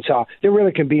in Arkansas. There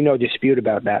really can be no dispute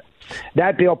about that.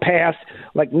 That bill passed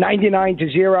like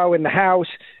 99-0 in the House,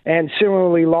 and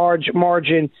similarly large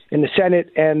margin in the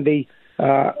Senate, and the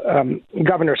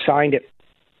governor signed it.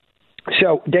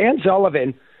 So Dan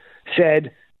Sullivan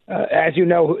said, as you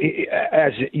know,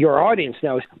 as your audience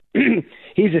knows,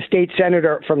 he's a state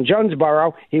senator from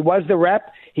Jonesboro. He was the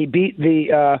rep. He beat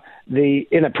in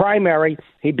a primary.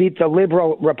 He beat the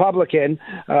liberal Republican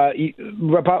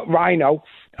Rhino,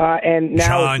 and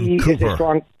now John he Cooper. is a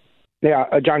strong,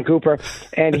 John Cooper,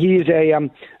 and he's a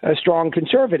strong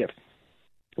conservative.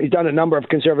 He's done a number of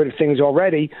conservative things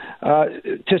already,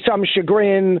 to some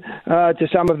chagrin, to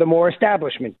some of the more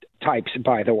establishment types,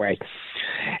 by the way.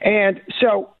 And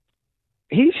so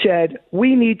he said,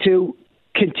 we need to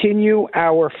continue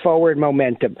our forward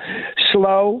momentum.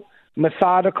 Slow,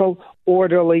 methodical,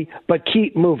 orderly, but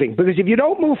keep moving. Because if you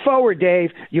don't move forward,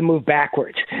 Dave, you move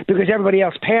backwards, because everybody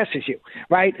else passes you,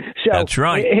 right? So that's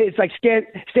right. It's like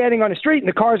standing on a street and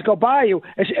the cars go by you.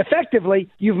 Effectively,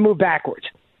 you've moved backwards.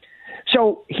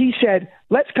 So he said,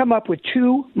 let's come up with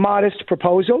two modest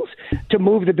proposals to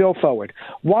move the bill forward.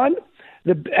 One,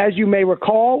 as you may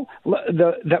recall,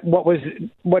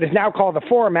 what is now called the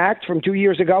Forum Act from 2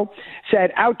 years ago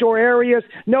said outdoor areas,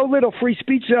 no little free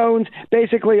speech zones,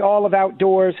 basically all of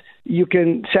outdoors. You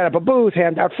can set up a booth,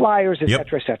 hand out flyers, et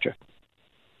cetera, et cetera.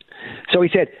 So he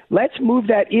said, let's move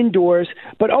that indoors,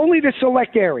 but only to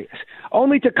select areas,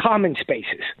 only to common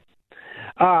spaces.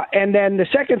 And then the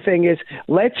second thing is,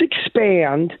 let's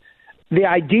expand the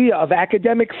idea of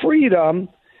academic freedom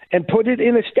and put it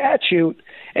in a statute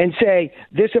and say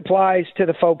this applies to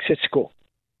the folks at school.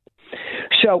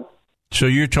 So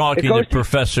you're talking to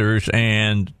professors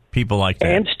and people like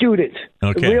that? And students.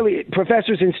 Okay. Really,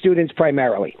 professors and students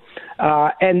primarily.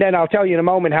 And then I'll tell you in a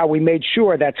moment how we made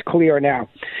sure that's clear now.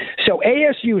 So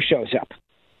ASU shows up.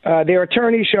 Their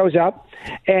attorney shows up,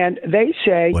 and they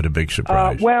say, what a big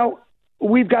surprise.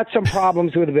 We've got some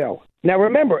problems with the bill. Now,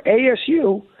 remember,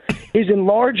 ASU is in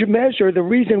large measure the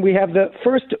reason we have the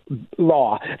first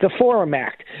law, the Forum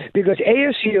Act, because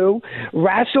ASU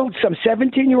wrestled some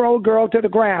 17-year-old girl to the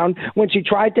ground when she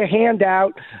tried to hand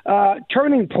out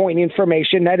Turning Point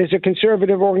information, that is a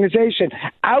conservative organization,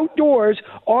 outdoors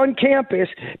on campus,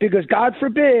 because, God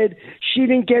forbid, she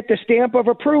didn't get the stamp of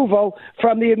approval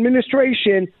from the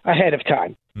administration ahead of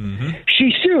time. Mm-hmm.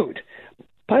 She sued.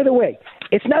 By the way,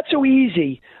 it's not so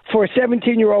easy for a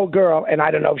 17-year-old girl, and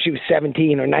I don't know if she was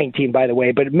 17 or 19, by the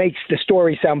way, but it makes the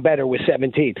story sound better with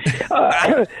 17.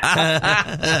 Not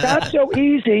so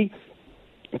easy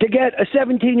to get a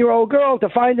 17-year-old girl to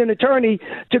find an attorney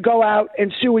to go out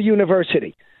and sue a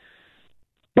university.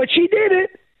 But she did it.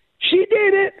 She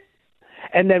did it.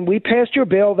 And then we passed your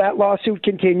bill. That lawsuit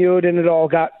continued, and it all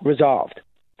got resolved.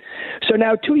 So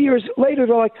now 2 years later,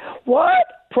 they're like, what?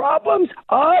 Problems?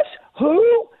 Us?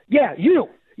 Who? Yeah, you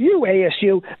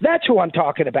ASU. That's who I'm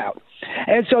talking about.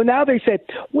 And so now they said,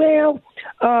 well,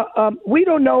 we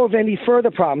don't know of any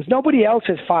further problems. Nobody else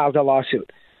has filed a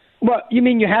lawsuit. Well, you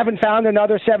mean you haven't found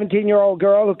another 17-year-old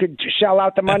girl who could shell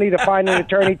out the money to find an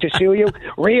attorney to sue you?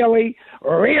 Really?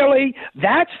 Really?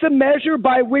 That's the measure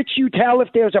by which you tell if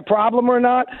there's a problem or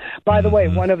not? By the way,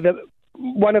 one of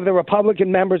the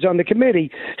Republican members on the committee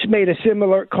made a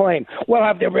similar claim. Well,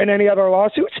 have there been any other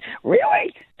lawsuits?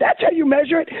 Really? That's how you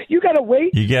measure it? You got to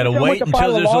wait. You got to wait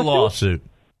until there's a lawsuit.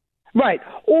 Right.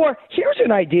 Or here's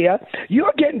an idea.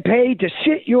 You're getting paid to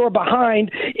sit your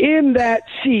behind in that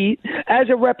seat as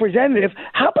a representative.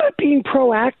 How about being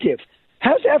proactive?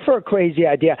 How's that for a crazy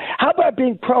idea? How about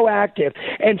being proactive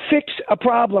and fix a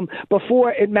problem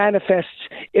before it manifests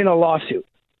in a lawsuit?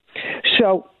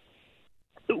 So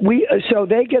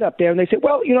they get up there and they say,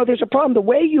 well, there's a problem. The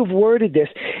way you've worded this,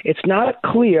 it's not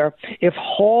clear if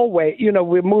hallway,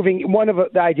 we're moving. One of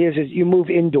the ideas is you move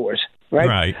indoors,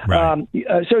 right? Right.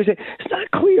 So he said, it's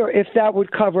not clear if that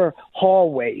would cover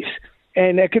hallways.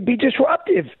 And it could be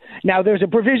disruptive. Now, there's a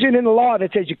provision in the law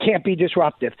that says you can't be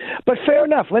disruptive. But fair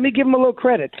enough. Let me give him a little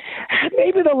credit.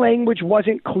 Maybe the language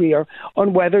wasn't clear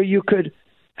on whether you could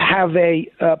have a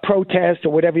protest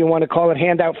or whatever you want to call it,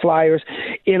 hand out flyers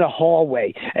in a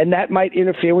hallway, and that might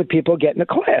interfere with people getting to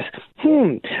class.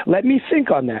 Let me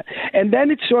think on that. And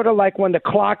then it's sort of like when the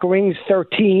clock rings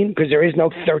 13, because there is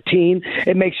no 13,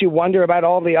 it makes you wonder about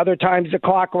all the other times the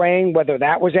clock rang, whether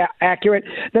that was accurate.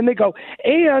 Then they go,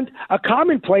 and a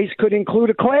commonplace could include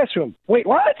a classroom. Wait,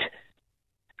 what?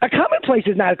 A commonplace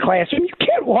is not a classroom. You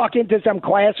can't walk into some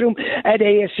classroom at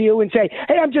ASU and say,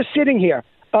 hey, I'm just sitting here.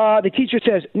 The teacher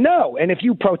says no. And if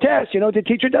you protest, you know what the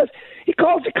teacher does? He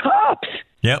calls the cops.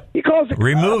 Yep. He calls the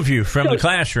Remove cops. you from the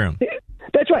classroom.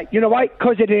 That's right. You know why?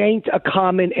 Because it ain't a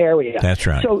common area. That's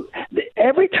right. So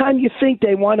every time you think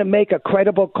they want to make a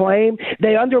credible claim,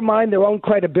 they undermine their own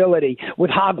credibility with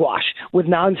hogwash, with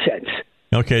nonsense.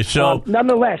 Okay, so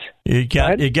nonetheless, it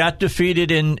got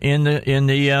defeated in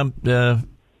the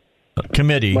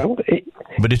committee,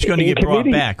 but it's going to get brought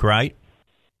back, right?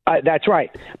 That's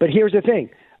right. But here's the thing: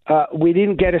 we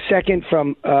didn't get a second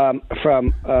from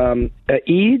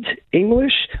Eads,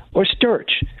 English, or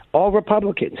Sturch. All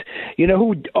Republicans. You know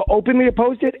who openly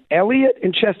opposed it? Elliott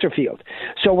and Chesterfield.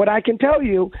 So what I can tell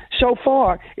you so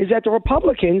far is that the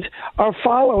Republicans are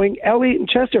following Elliott and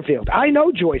Chesterfield. I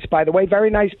know Joyce, by the way, very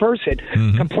nice person,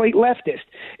 complete leftist.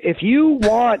 If you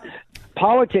want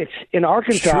politics in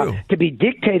Arkansas to be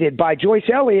dictated by Joyce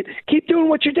Elliott, keep doing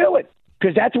what you're doing,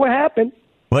 because that's what happened.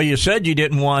 Well, you said you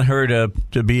didn't want her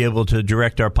to be able to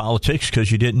direct our politics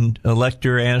because you didn't elect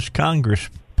her as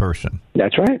congressperson.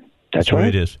 That's right. That's right.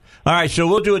 It is. All right, so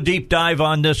we'll do a deep dive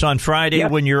on this on Friday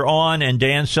when you're on, and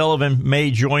Dan Sullivan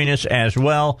may join us as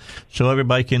well. So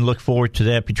everybody can look forward to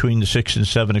that between the 6 and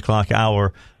 7 o'clock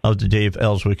hour of the Dave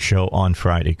Elswick Show on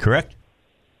Friday, correct?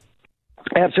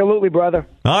 Absolutely, brother.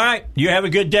 All right, you have a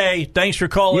good day. Thanks for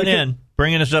calling in,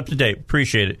 bringing us up to date.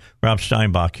 Appreciate it. Rob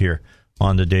Steinbach here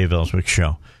on the Dave Elswick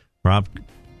Show. Rob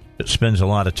spends a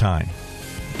lot of time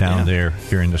down there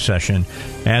during the session,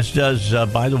 as does,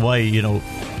 by the way, you know,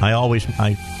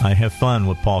 I have fun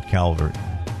with Paul Calvert,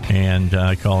 and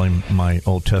I call him my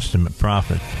Old Testament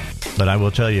prophet. But I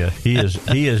will tell you, he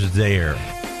is there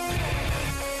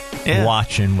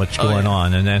watching what's going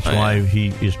on, and that's why he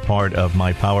is part of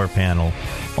my power panel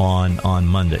on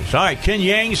Mondays. All right, Ken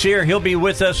Yang's here. He'll be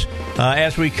with us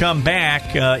as we come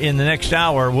back in the next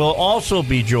hour. We'll also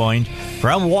be joined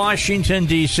from Washington,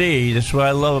 D.C. This is what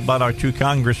I love about our two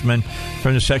congressmen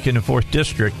from the 2nd and 4th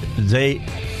District. They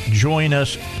join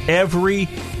us every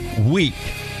week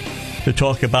to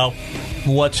talk about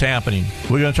what's happening.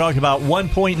 We're going to talk about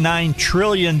 $1.9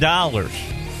 trillion.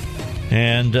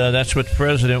 And that's what the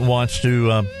president wants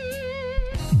to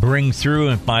bring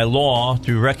through by law,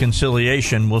 through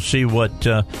reconciliation. We'll see what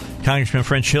Congressman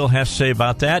French Hill has to say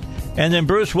about that. And then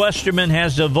Bruce Westerman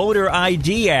has the Voter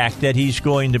ID Act that he's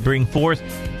going to bring forth.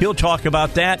 He'll talk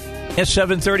about that at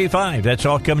 7:35. That's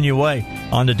all coming your way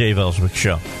on the Dave Elswick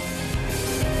Show.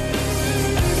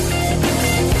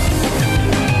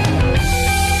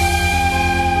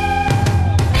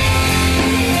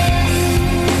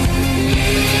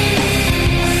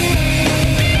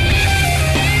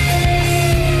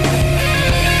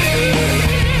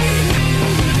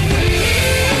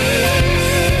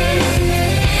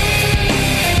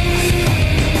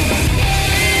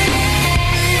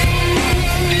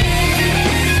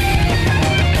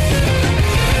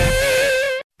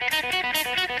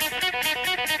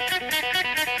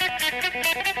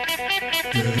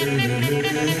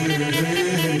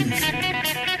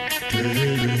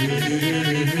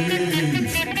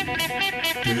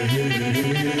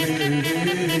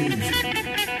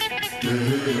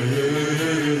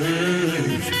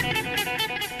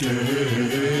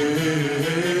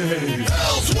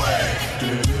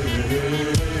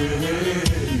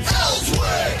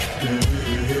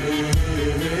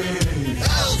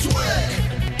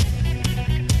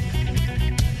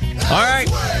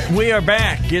 We are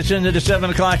back. It's into the 7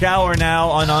 o'clock hour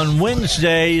now. And on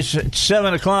Wednesdays at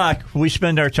 7 o'clock, we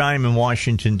spend our time in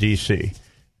Washington, D.C.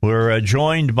 We're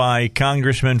joined by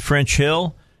Congressman French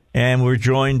Hill, and we're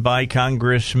joined by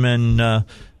Congressman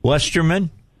Westerman.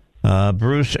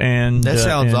 Bruce and that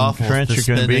sounds and awful. French are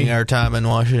going to be our time in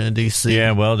Washington, D.C.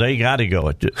 Yeah, well, they got to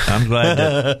go. I'm glad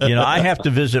that I have to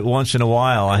visit once in a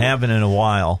while. I haven't in a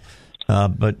while,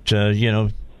 but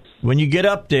when you get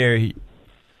up there,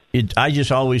 I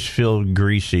just always feel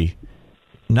greasy.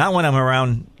 Not when I'm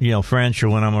around French or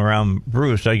when I'm around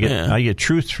Bruce. I get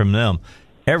truth from them.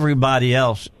 Everybody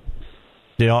else,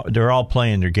 they're all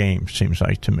playing their game. Seems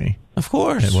like to me. Of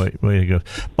course. Way to go.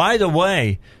 By the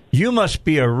way, you must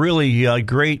be a really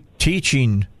great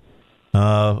teaching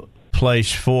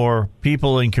place for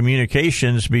people in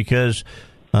communications, because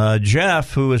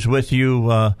Jeff, who is with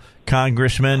you,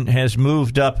 Congressman, has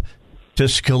moved up to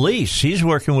Scalise. He's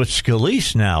working with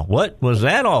Scalise now. What was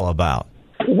that all about?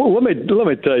 Well, let me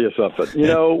tell you something. You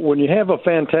know, when you have a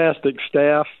fantastic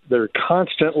staff, they're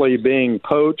constantly being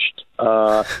poached.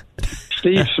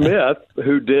 Steve Smith,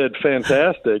 who did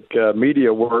fantastic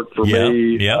media work for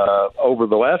me over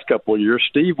the last couple of years,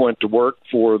 Steve went to work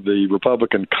for the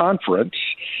Republican Conference,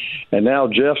 and now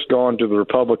Jeff's gone to the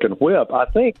Republican Whip. I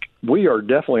think we are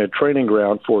definitely a training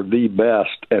ground for the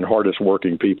best and hardest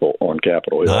working people on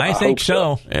Capitol Hill. I think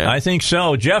so. Yeah. I think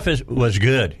so. Jeff was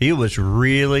good. He was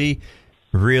really,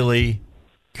 really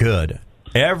good.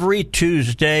 Every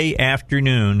Tuesday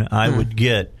afternoon, I would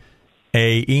get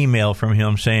a email from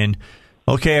him saying,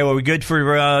 okay, are we good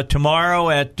for tomorrow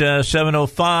at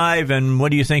 7:05? And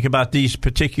what do you think about these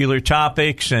particular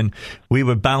topics? And we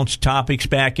would bounce topics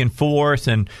back and forth.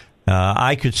 And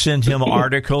I could send him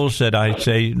articles that I'd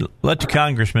say, let the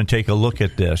congressman take a look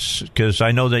at this, because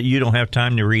I know that you don't have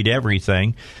time to read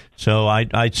everything. So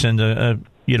I'd send an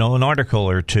article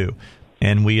or two.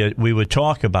 And we would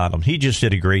talk about him. He just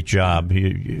did a great job.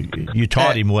 You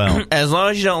taught him well. As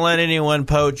long as you don't let anyone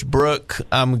poach Brooke,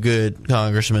 I'm good,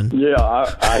 Congressman.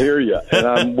 Yeah, I hear you, and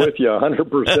I'm with you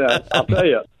 100%. I'll tell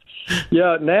you,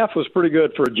 NAF was pretty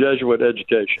good for a Jesuit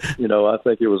education. I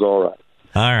think it was all right.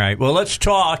 All right. Well, let's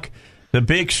talk. The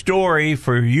big story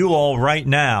for you all right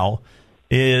now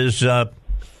is the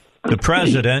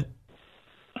president,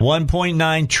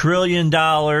 $1.9 trillion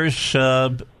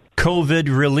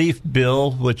COVID relief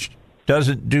bill, which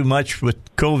doesn't do much with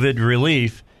COVID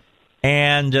relief.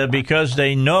 And because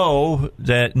they know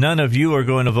that none of you are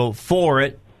going to vote for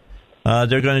it,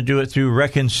 they're going to do it through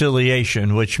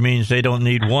reconciliation, which means they don't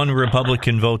need one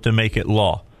Republican vote to make it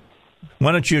law.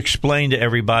 Why don't you explain to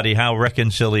everybody how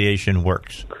reconciliation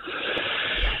works?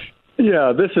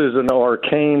 Yeah, this is an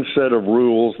arcane set of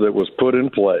rules that was put in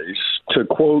place to,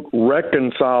 quote,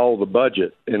 reconcile the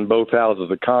budget in both houses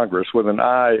of Congress with an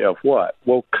eye of what?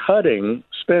 Well, cutting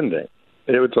spending.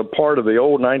 It was a part of the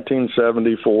old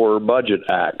 1974 Budget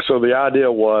Act. So the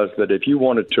idea was that if you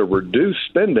wanted to reduce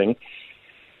spending,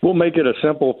 we'll make it a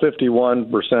simple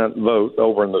 51% vote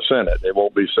over in the Senate. It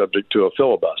won't be subject to a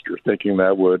filibuster, thinking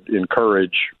that would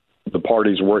encourage the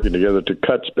parties working together to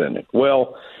cut spending.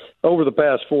 Well, over the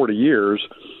past 40 years,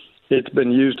 it's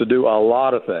been used to do a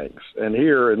lot of things. And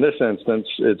here, in this instance,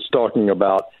 it's talking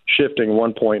about shifting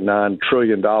 $1.9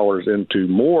 trillion into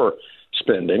more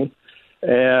spending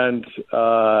and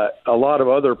a lot of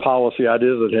other policy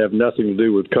ideas that have nothing to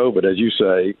do with COVID. As you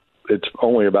say, it's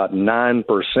only about 9%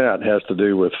 has to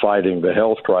do with fighting the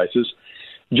health crisis.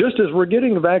 Just as we're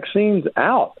getting the vaccines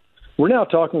out, we're now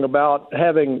talking about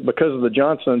having, because of the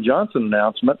Johnson & Johnson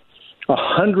announcement,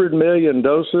 100 million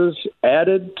doses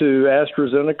added to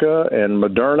AstraZeneca and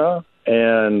Moderna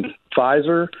and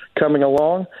Pfizer coming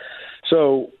along.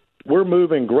 So we're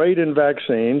moving great in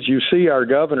vaccines. You see our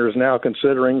governors now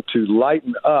considering to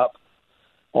lighten up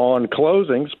on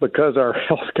closings because our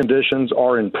health conditions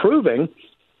are improving,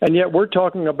 and yet we're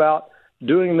talking about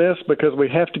doing this because we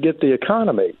have to get the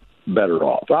economy better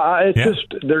off.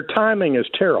 Just their timing is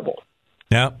terrible.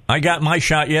 Yeah, I got my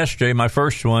shot yesterday, my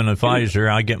first one at Pfizer.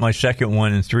 I get my second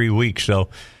one in 3 weeks, so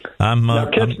I'm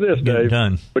getting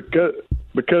done.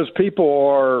 Because people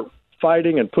are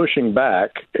fighting and pushing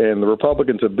back, and the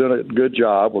Republicans have done a good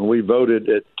job. When we voted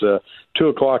at 2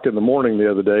 o'clock in the morning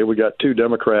the other day, we got 2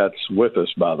 Democrats with us,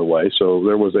 by the way, so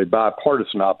there was a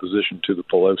bipartisan opposition to the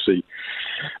Pelosi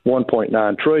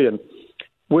 $1.9 trillion.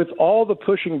 With all the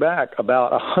pushing back,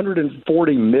 about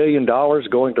 $140 million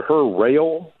going to her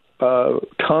rail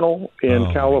tunnel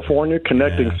in California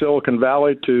connecting Silicon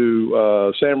Valley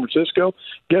to San Francisco.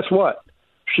 Guess what?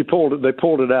 They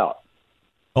pulled it out.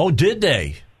 Oh, did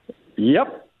they?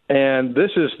 Yep. And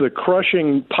this is the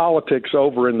crushing politics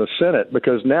over in the Senate,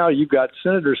 because now you've got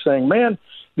senators saying, man,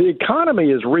 the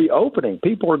economy is reopening.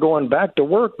 People are going back to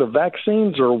work. The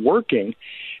vaccines are working.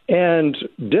 And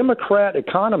Democrat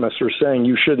economists are saying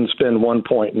you shouldn't spend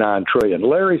 $1.9 trillion.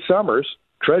 Larry Summers,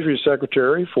 Treasury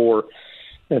Secretary for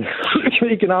and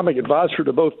economic advisor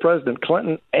to both President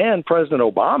Clinton and President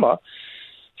Obama,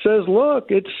 says, look,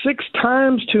 it's 6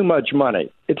 times too much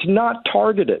money. It's not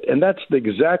targeted. And that's the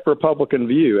exact Republican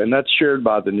view. And that's shared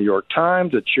by the New York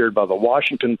Times. It's shared by the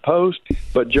Washington Post.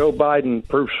 But Joe Biden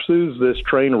pursues this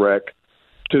train wreck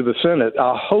to the Senate.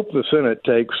 I hope the Senate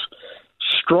takes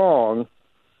strong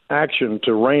action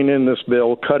to rein in this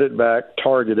bill, cut it back,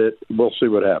 target it. We'll see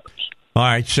what happens. All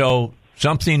right. So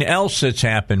something else that's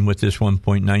happened with this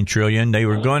 $1.9 trillion, they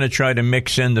were going to try to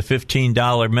mix in the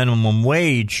 $15 minimum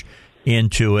wage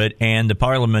into it, and the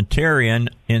parliamentarian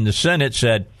in the Senate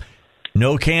said,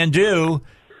 no can do.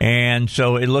 And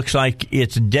so it looks like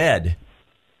it's dead.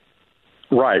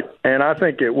 Right. And I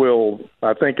think it will.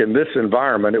 I think in this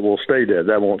environment, it will stay dead.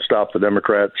 That won't stop the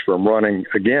Democrats from running,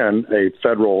 again, a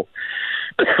federal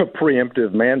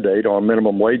preemptive mandate on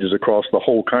minimum wages across the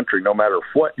whole country, no matter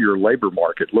what your labor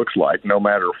market looks like, no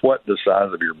matter what the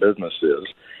size of your business is.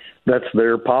 That's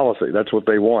their policy. That's what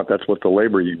they want. That's what the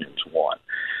labor unions want.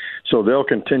 So they'll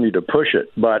continue to push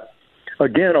it. But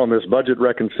again, on this budget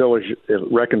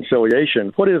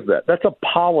reconciliation, what is that? That's a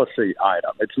policy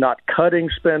item. It's not cutting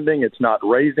spending. It's not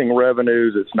raising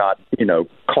revenues. It's not,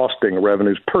 costing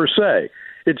revenues per se.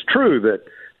 It's true that,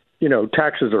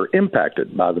 taxes are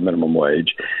impacted by the minimum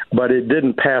wage, but it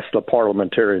didn't pass the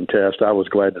parliamentarian test. I was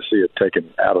glad to see it taken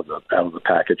out of the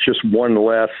package. Just one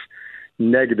less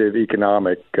negative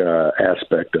economic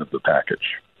aspect of the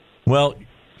package. Well,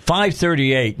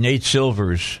 538, Nate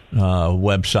Silver's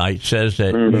website, says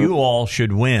that you all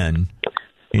should win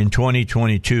in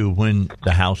 2022, win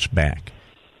the House back.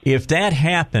 If that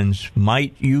happens,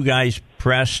 might you guys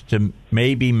press to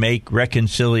maybe make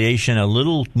reconciliation a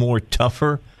little more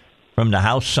tougher from the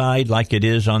House side like it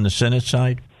is on the Senate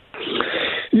side?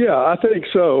 Yeah, I think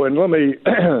so. And let me,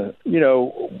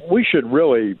 we should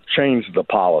really change the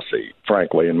policy,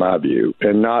 frankly, in my view,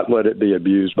 and not let it be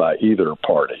abused by either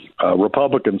party.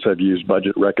 Republicans have used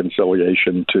budget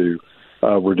reconciliation to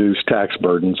reduce tax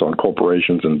burdens on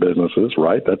corporations and businesses,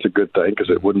 right? That's a good thing because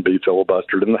it wouldn't be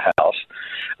filibustered in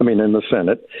the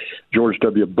Senate. George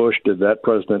W. Bush did that.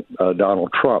 President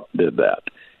Donald Trump did that.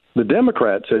 The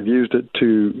Democrats have used it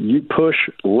to push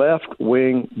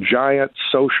left-wing giant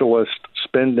socialist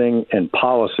spending and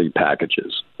policy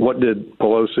packages. What did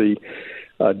Pelosi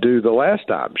do the last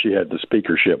time she had the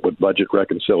speakership with budget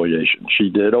reconciliation? She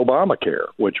did Obamacare,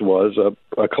 which was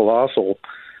a colossal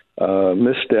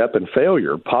misstep and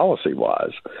failure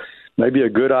policy-wise. Maybe a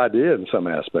good idea in some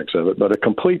aspects of it, but a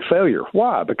complete failure.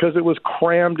 Why? Because it was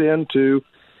crammed into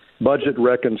budget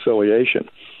reconciliation.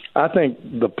 I think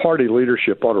the party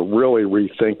leadership ought to really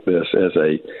rethink this as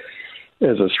a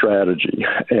strategy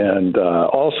and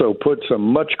also put some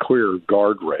much clearer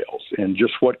guardrails in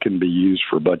just what can be used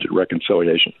for budget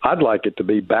reconciliation. I'd like it to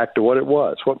be back to what it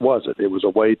was. What was it? It was a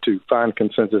way to find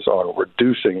consensus on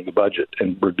reducing the budget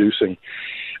and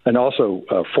also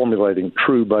formulating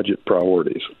true budget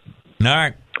priorities. All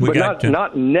right.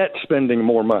 Not net spending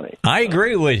more money. I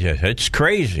agree with you. It's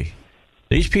crazy.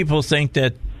 These people think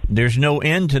that there's no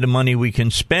end to the money we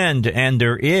can spend, and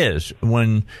there is.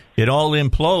 When it all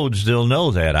implodes, they'll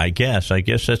know that, I guess. I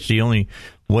guess that's the only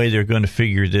way they're going to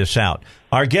figure this out.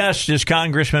 Our guest is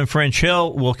Congressman French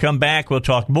Hill. We'll come back. We'll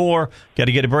talk more. Got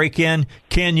to get a break in.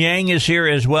 Ken Yang is here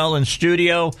as well in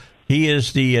studio. He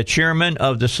is the chairman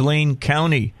of the Saline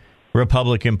County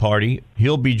Republican Party.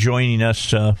 He'll be joining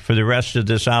us for the rest of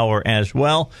this hour as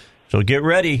well. So get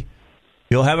ready.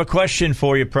 He'll have a question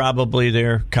for you probably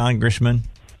there, Congressman.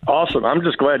 Awesome. I'm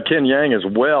just glad Ken Yang is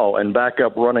well and back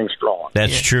up running strong.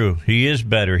 That's true. He is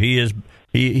better.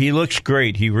 He looks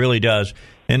great. He really does.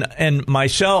 And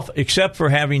myself, except for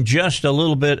having just a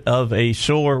little bit of a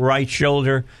sore right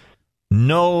shoulder,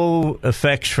 no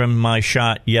effects from my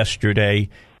shot yesterday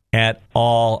at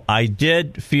all. I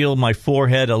did feel my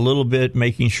forehead a little bit,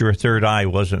 making sure a third eye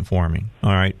wasn't forming.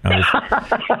 All right, I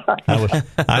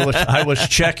was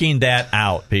checking that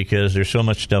out because there's so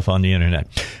much stuff on the internet.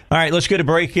 All right, let's get a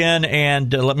break in,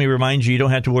 and let me remind you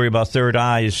don't have to worry about third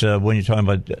eyes when you're talking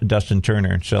about Dustin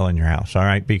Turner and selling your house. All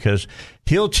right, because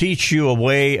he'll teach you a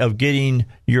way of getting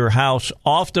your house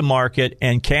off the market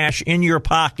and cash in your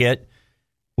pocket,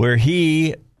 where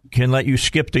he can let you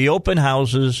skip the open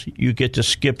houses. You get to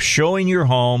skip showing your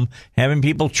home, having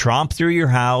people tromp through your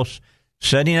house,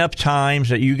 setting up times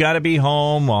that you got to be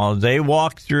home while they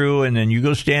walk through, and then you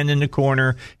go stand in the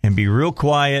corner and be real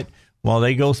quiet while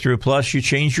they go through. Plus, you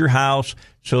change your house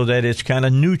so that it's kind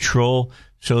of neutral,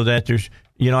 so that there's,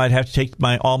 I'd have to take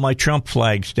all my Trump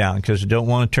flags down because I don't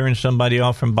want to turn somebody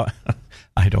off from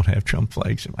I don't have Trump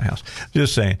flags in my house.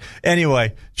 Just saying.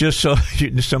 Anyway, just so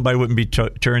somebody wouldn't be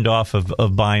turned off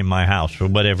of buying my house for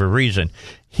whatever reason.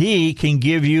 He can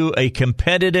give you a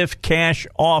competitive cash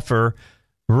offer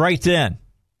right then,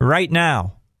 right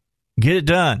now. Get it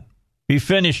done. Be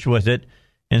finished with it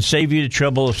and save you the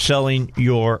trouble of selling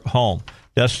your home.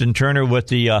 Dustin Turner with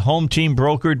the home team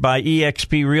brokered by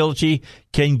eXp Realty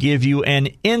can give you an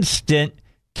instant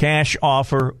cash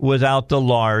offer without the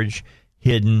large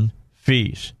hidden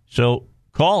fees. So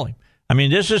call him. I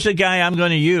mean, this is a guy I'm going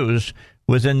to use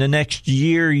within the next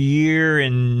year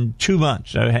and 2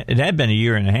 months. It had been a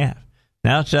year and a half.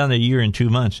 Now it's down to a year and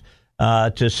 2 months.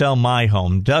 to sell my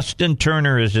home. Dustin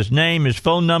Turner is his name. His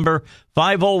phone number,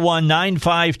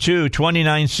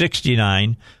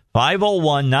 501-952-2969.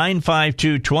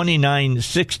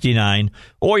 501-952-2969.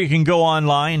 Or you can go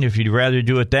online if you'd rather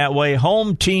do it that way.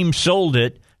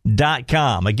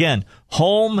 HomeTeamSoldIt.com. Again,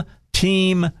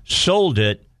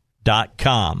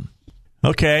 HomeTeamSoldIt.com.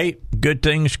 Okay, good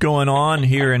things going on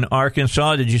here in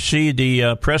Arkansas. Did you see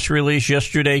the press release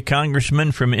yesterday,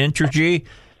 Congressman, from Entergy?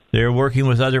 They're working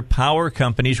with other power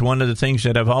companies. One of the things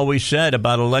that I've always said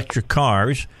about electric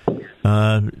cars,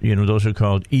 those are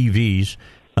called EVs,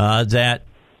 that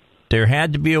there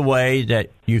had to be a way that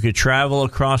you could travel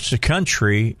across the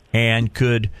country and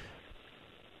could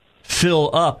fill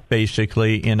up,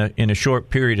 basically, in a short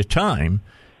period of time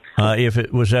if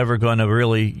it was ever going to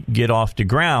really get off the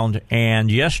ground. And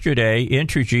yesterday,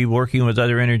 Entergy, working with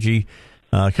other energy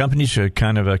companies,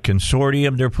 kind of a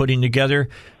consortium they're putting together,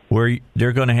 where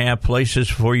they're going to have places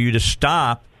for you to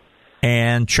stop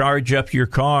and charge up your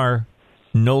car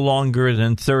no longer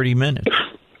than 30 minutes.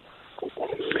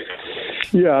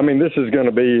 Yeah, I mean, this is going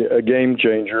to be a game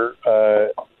changer.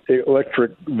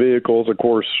 Electric vehicles, of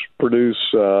course,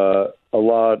 produce a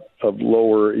lot of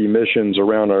lower emissions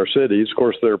around our cities. Of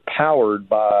course, they're powered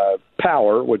by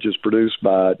power, which is produced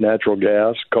by natural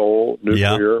gas, coal,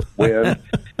 nuclear, wind.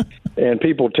 And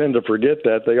people tend to forget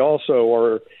that. They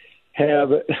also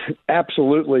have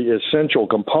absolutely essential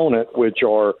component, which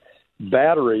are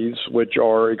batteries, which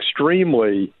are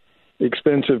extremely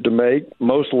expensive to make,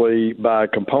 mostly by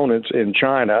components in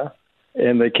China,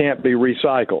 and they can't be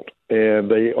recycled. And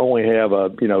they only have a,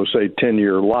 say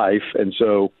 10-year life. And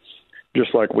so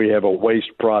just like we have a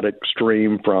waste product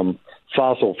stream from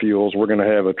fossil fuels, we're going to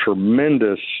have a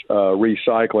tremendous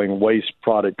recycling waste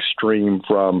product stream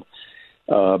from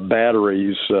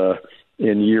batteries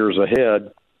in years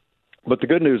ahead. But the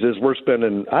good news is we're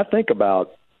spending, I think,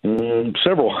 about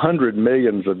several hundred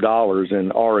millions of dollars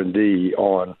in R&D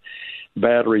on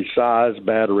battery size,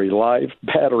 battery life,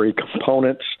 battery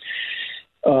components.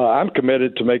 I'm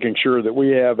committed to making sure that we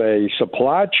have a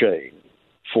supply chain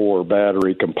for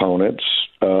battery components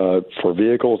for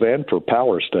vehicles and for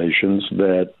power stations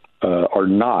that are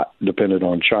not dependent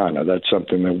on China. That's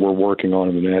something that we're working on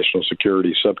in the National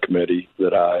Security Subcommittee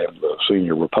that I am the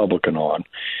senior Republican on.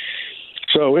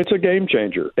 So it's a game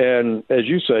changer. And as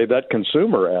you say, that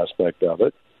consumer aspect of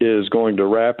it is going to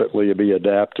rapidly be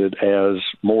adapted as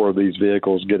more of these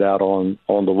vehicles get out on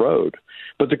the road.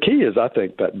 But the key is, I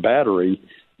think, that battery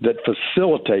that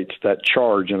facilitates that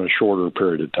charge in a shorter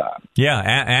period of time. Yeah,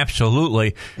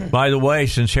 absolutely. By the way,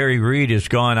 since Harry Reid has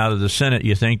gone out of the Senate,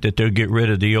 you think that they'll get rid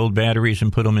of the old batteries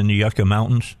and put them in the Yucca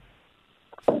Mountains?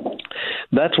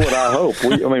 That's what I hope.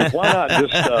 Why not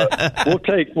just we'll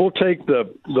take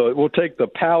the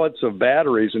pallets of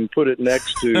batteries and put it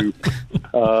next to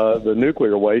the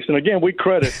nuclear waste. And again,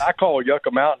 I call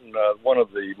Yucca Mountain one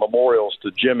of the memorials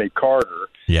to Jimmy Carter.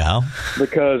 Yeah,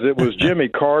 because it was Jimmy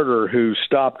Carter who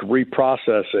stopped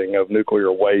reprocessing of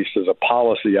nuclear waste as a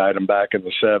policy item back in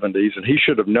the 70s, and he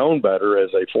should have known better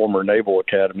as a former Naval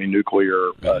Academy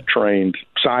nuclear trained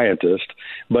scientist,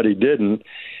 but he didn't.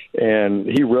 And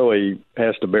he really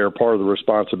has to bear part of the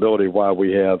responsibility why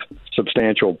we have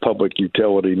substantial public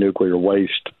utility nuclear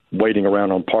waste waiting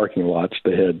around on parking lots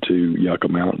to head to Yucca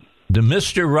Mountain. The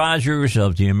Mr. Rogers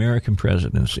of the American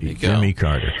presidency, Jimmy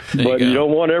Carter. But you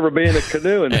don't want to ever be in a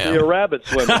canoe and see a rabbit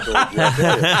swimming towards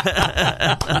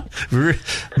you.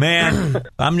 Man,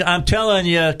 I'm telling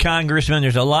you, Congressman,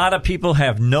 there's a lot of people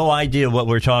have no idea what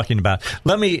we're talking about.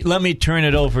 Let me turn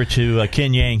it over to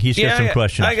Ken Yang. He's got some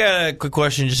questions. I got a quick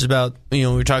question just about,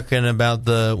 we're talking about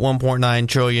the $1.9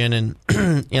 trillion, and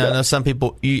I know some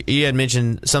people, you had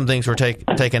mentioned some things were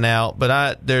taken out,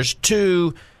 but there's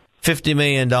two $50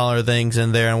 million things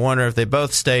in there, and I wonder if they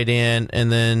both stayed in,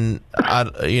 and then,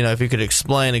 if you could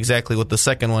explain exactly what the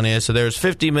second one is. So there's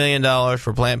 $50 million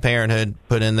for Planned Parenthood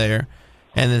put in there,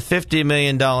 and then $50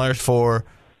 million for,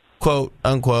 quote,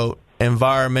 unquote,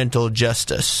 environmental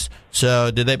justice. So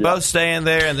did they both stay in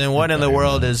there, and then what in the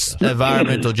world is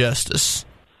environmental justice?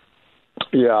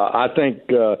 Yeah, I think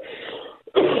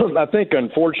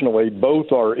unfortunately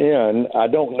both are in. I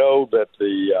don't know that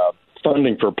the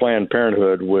funding for Planned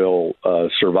Parenthood will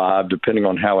survive, depending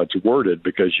on how it's worded,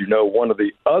 because one of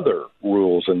the other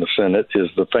rules in the Senate is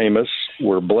the famous,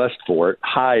 we're blessed for it,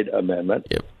 Hyde Amendment.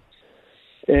 Yep.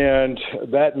 And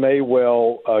that may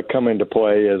well come into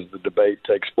play as the debate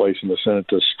takes place in the Senate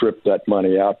to strip that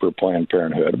money out for Planned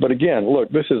Parenthood. But again, look,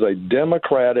 this is a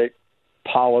Democratic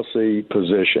policy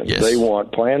position. Yes. They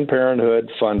want Planned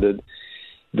Parenthood funded.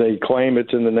 They claim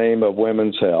it's in the name of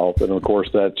women's health, and of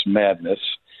course that's madness.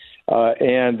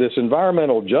 And this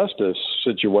environmental justice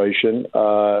situation,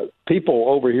 people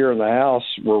over here in the House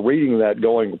were reading that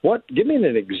going, "What? Give me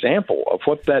an example of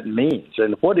what that means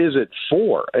and what is it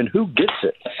for and who gets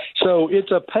it?" So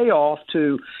it's a payoff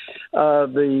to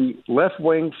the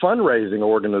left-wing fundraising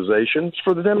organizations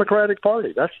for the Democratic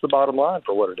Party. That's the bottom line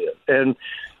for what it is. And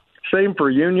same for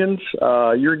unions.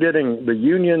 You're getting the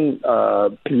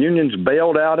unions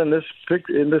bailed out in this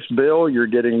bill. You're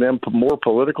getting them more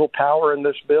political power in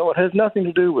this bill. It has nothing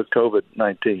to do with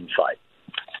COVID-19 fight.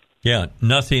 Yeah,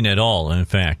 nothing at all, in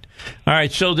fact. All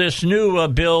right, so this new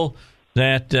bill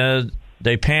that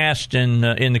they passed in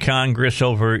the Congress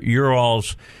over your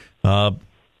all's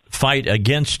fight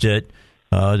against it,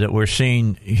 that we're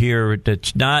seeing here,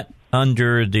 that's not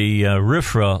under the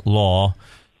RFRA law,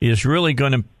 is really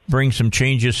going to bring some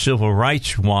changes civil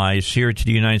rights-wise here to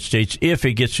the United States if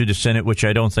it gets through the Senate, which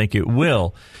I don't think it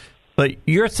will. But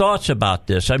your thoughts about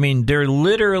this? I mean, they're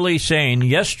literally saying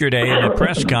yesterday in a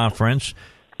press conference,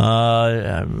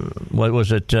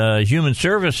 Human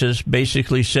Services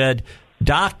basically said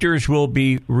doctors will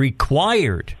be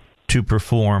required to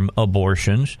perform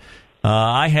abortions.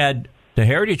 I had the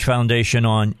Heritage Foundation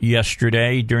on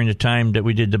yesterday during the time that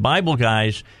we did the Bible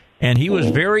Guys, and he was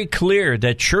very clear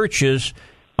that churches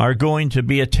are going to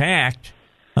be attacked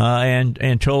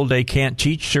and told they can't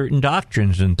teach certain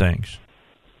doctrines and things.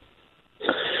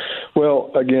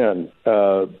 Well, again,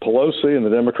 Pelosi and the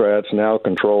Democrats now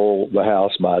control the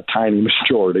House by a tiny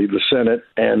majority, the Senate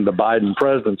and the Biden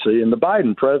presidency. And the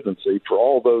Biden presidency, for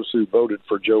all those who voted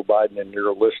for Joe Biden in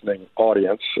your listening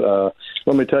audience,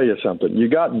 let me tell you something. You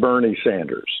got Bernie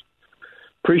Sanders.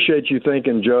 Appreciate you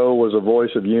thinking Joe was a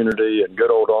voice of unity and good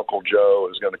old Uncle Joe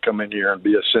is going to come in here and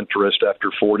be a centrist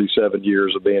after 47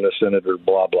 years of being a senator,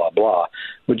 blah, blah, blah.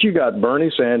 But you got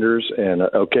Bernie Sanders and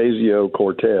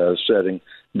Ocasio-Cortez setting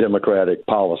Democratic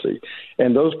policy.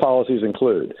 And those policies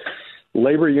include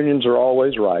labor unions are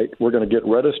always right. We're going to get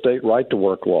rid of state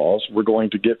right-to-work laws. We're going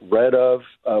to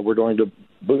we're going to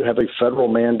have a federal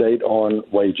mandate on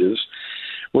wages.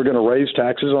 We're going to raise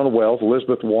taxes on wealth.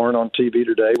 Elizabeth Warren on TV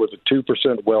today with a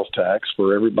 2% wealth tax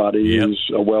for everybody who's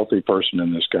a wealthy person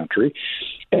in this country.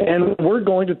 And we're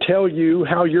going to tell you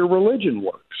how your religion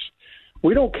works.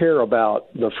 We don't care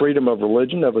about the freedom of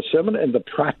religion of a seven and the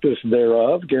practice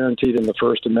thereof guaranteed in the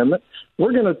First Amendment.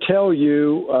 We're going to tell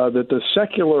you that the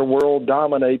secular world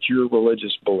dominates your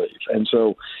religious belief. And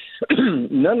so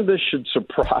none of this should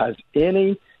surprise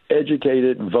any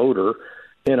educated voter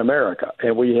in America.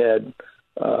 And we had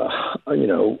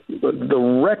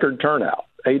the record turnout,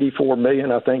 84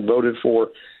 million, I think, voted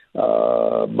for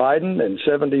Biden and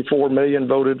 74 million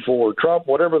voted for Trump.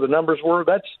 Whatever the numbers were,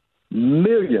 that's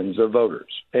millions of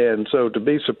voters. And so to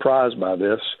be surprised by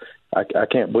this, I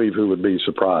can't believe who would be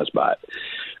surprised by it.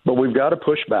 But we've got to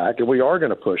push back, and we are going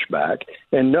to push back.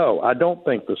 And no, I don't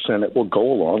think the Senate will go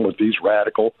along with these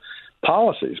radical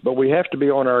policies. But we have to be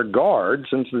on our guard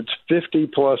since it's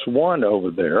 50+1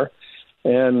 over there.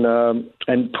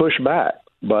 And push back.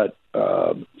 But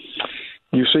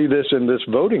you see this in this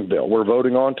voting bill we're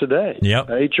voting on today.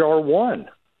 Yep. H.R. 1,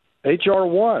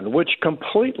 which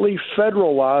completely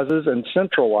federalizes and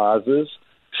centralizes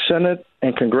Senate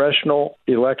and congressional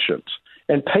elections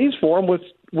and pays for them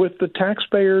with the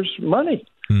taxpayers' money.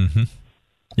 Mm-hmm.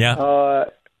 Yeah.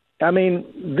 I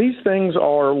mean, these things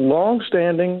are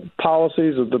longstanding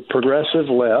policies of the progressive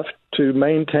left to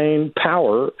maintain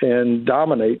power and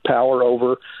dominate power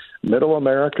over middle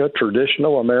America,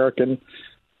 traditional American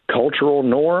cultural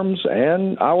norms,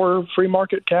 and our free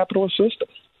market capitalist system.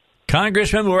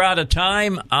 Congressman, we're out of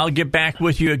time. I'll get back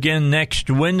with you again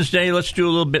next Wednesday. Let's do a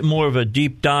little bit more of a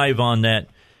deep dive on that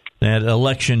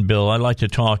election bill. I'd like to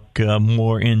talk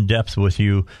more in depth with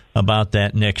you about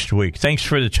that next week. Thanks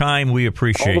for the time. We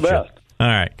appreciate all the best. All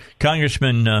right.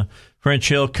 Congressman French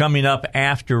Hill coming up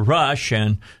after Rush,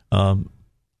 and a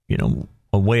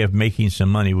way of making some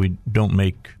money.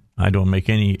 I don't make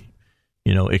any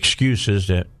excuses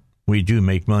that we do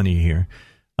make money here.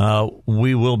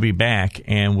 We will be back,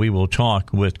 and we will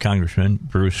talk with Congressman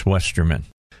Bruce Westerman.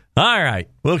 All right.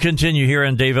 We'll continue here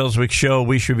on Dave Elswick Show.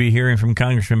 We should be hearing from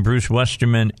Congressman Bruce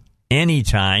Westerman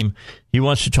anytime. He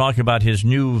wants to talk about his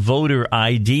new Voter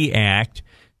ID Act.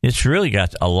 It's really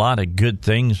got a lot of good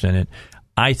things in it.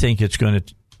 I think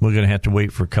we're going to have to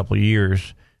wait for a couple of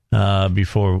years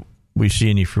before we see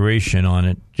any fruition on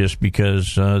it, just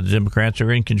because the Democrats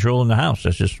are in control in the House.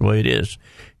 That's just the way it is.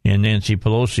 And Nancy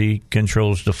Pelosi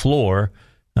controls the floor,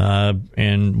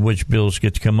 and which bills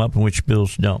get to come up and which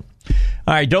bills don't.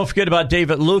 All right, don't forget about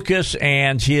David Lucas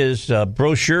and his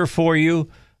brochure for you.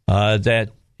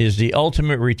 That is the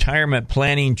ultimate retirement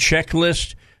planning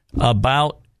checklist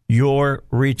about your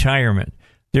retirement.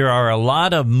 There are a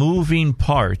lot of moving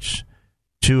parts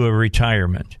to a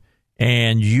retirement,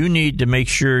 and you need to make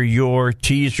sure your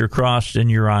T's are crossed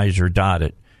and your I's are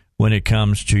dotted when it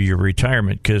comes to your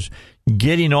retirement, because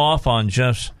getting off on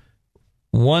just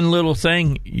one little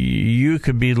thing, you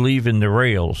could be leaving the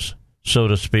rails, so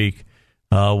to speak,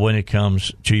 when it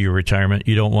comes to your retirement.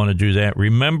 You don't want to do that.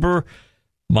 Remember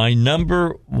my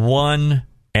number one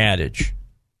adage.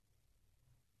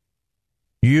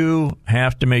 You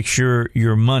have to make sure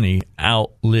your money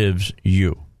outlives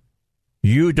you.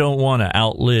 You don't want to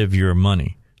outlive your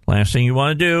money. Last thing you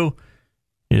want to do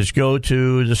is go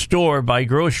to the store, buy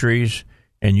groceries,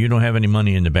 and you don't have any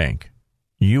money in the bank.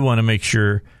 You want to make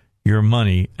sure your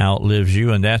money outlives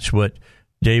you, and that's what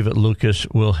David Lucas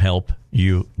will help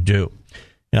you do.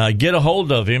 Get a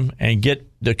hold of him and get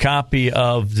the copy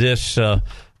of this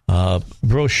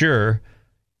brochure,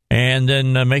 and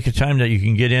then make a time that you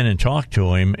can get in and talk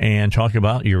to him and talk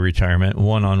about your retirement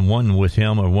one-on-one with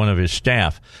him or one of his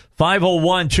staff.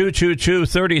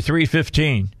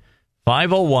 501-222-3315.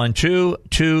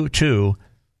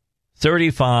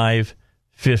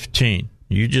 501-222-3515.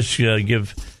 You just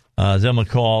give them a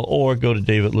call or go to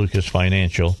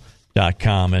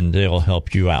davidlucasfinancial.com and they'll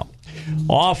help you out.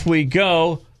 Off we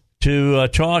go to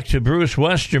talk to Bruce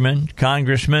Westerman,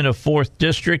 Congressman of 4th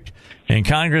District. And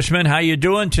Congressman, how you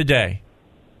doing today?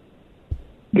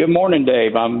 Good morning,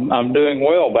 Dave. I'm doing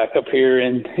well back up here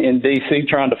in D.C.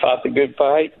 trying to fight the good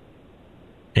fight.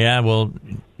 Yeah, well,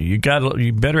 you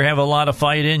better have a lot of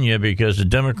fight in you because the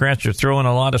Democrats are throwing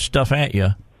a lot of stuff at you.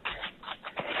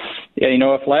 Yeah,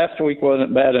 if last week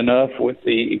wasn't bad enough with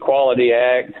the Equality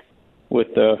Act,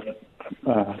 with the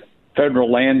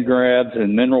federal land grabs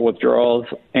and mineral withdrawals,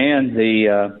 and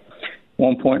the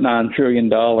 $1.9 trillion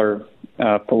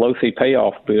Pelosi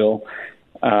payoff bill,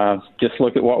 just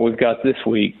look at what we've got this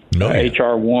week.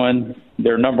 H.R. 1,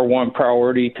 their number one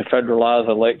priority to federalize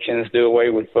elections, do away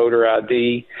with voter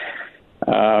ID,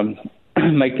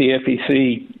 make the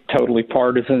FEC totally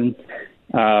partisan,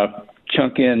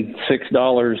 chunk in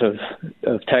 $6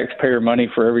 of taxpayer money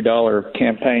for every dollar of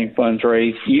campaign funds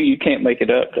raised. You can't make it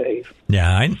up, Dave.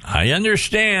 Yeah, I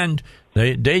understand.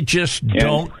 They just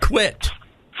don't quit.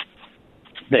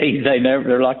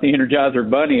 They're like the Energizer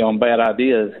Bunny on bad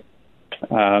ideas.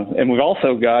 And we've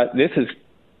also got, this is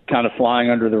kind of flying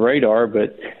under the radar,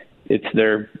 but it's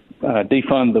their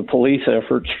defund the police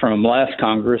efforts from last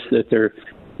Congress that they're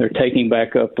taking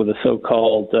back up with a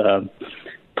so-called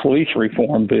police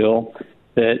reform bill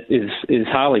that is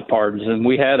highly partisan.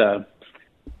 We had a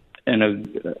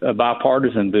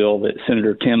bipartisan bill that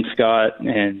Senator Tim Scott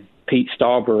and Pete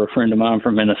Stauber, a friend of mine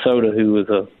from Minnesota who was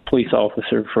a police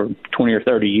officer for 20 or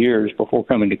 30 years before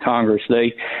coming to Congress,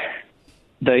 they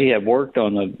have worked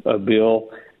on a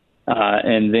bill,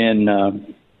 and then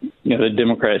the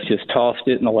Democrats just tossed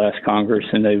it in the last Congress,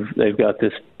 and they've got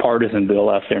this partisan bill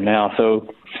out there now. So,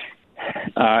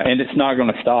 and it's not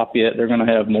going to stop yet. They're going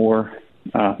to have more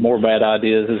bad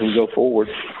ideas as we go forward.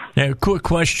 Now, quick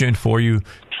question for you: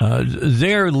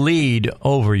 their lead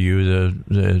over you,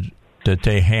 that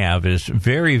they have, is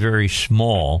very, very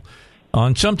small.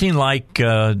 On something like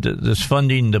this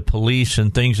funding the police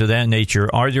and things of that nature,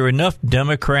 are there enough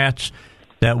Democrats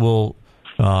that will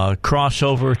cross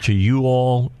over to you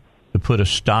all to put a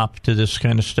stop to this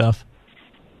kind of stuff?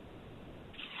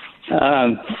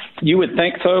 You would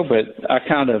think so, but I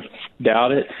kind of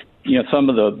doubt it. Some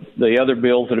of the other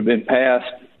bills that have been passed,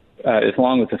 as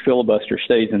long as the filibuster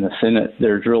stays in the Senate,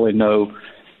 there's really no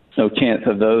chance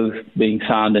of those being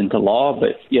signed into law,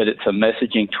 but yet it's a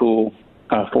messaging tool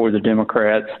for the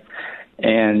Democrats,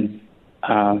 and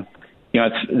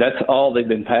that's all they've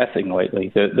been passing lately.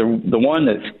 The one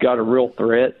that's got a real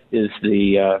threat is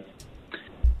the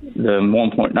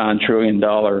 $1.9 trillion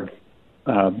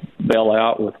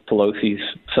bailout with Pelosi's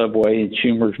subway and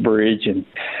Schumer's bridge, and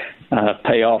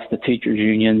pay off the teachers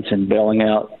unions and bailing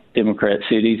out Democrat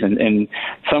cities, and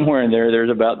somewhere in there's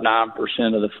about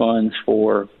 9% of the funds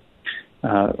for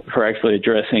actually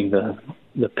addressing the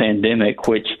pandemic,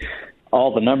 which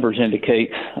all the numbers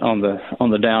indicate on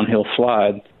the downhill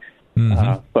slide.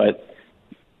 Mm-hmm. But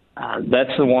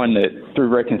that's the one that through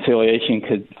reconciliation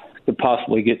could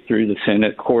possibly get through the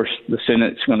Senate. Of course, the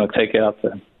Senate's going to take out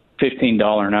the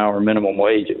 $15 an hour minimum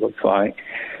wage, it looks like.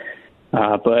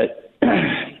 But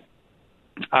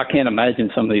I can't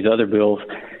imagine some of these other bills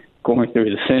going through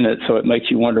the Senate, so it makes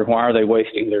you wonder, why are they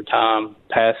wasting their time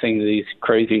passing these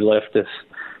crazy leftist,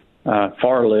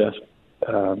 far left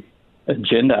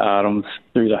agenda items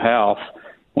through the House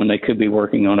when they could be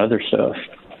working on other stuff.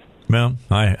 Well,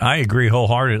 I agree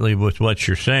wholeheartedly with what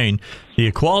you're saying. The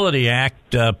Equality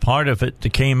Act, part of it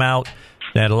that came out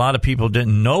that a lot of people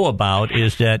didn't know about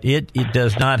is that it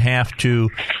does not have to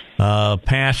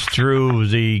pass through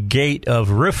the gate of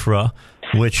RFRA,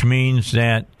 which means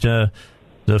that the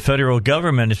federal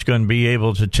government is going to be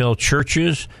able to tell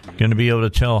churches, going to be able to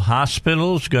tell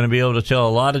hospitals, going to be able to tell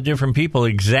a lot of different people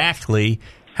exactly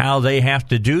how they have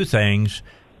to do things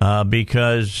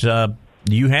because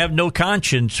you have no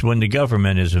conscience when the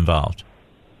government is involved.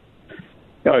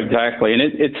 Oh, exactly.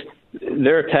 And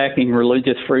they're attacking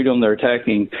religious freedom. They're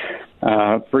attacking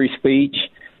free speech.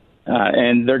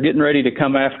 And they're getting ready to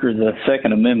come after the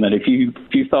Second Amendment. If you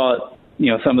thought,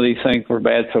 some of these things were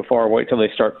bad so far, wait till they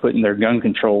start putting their gun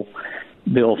control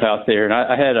bills out there. And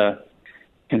I had a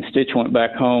constituent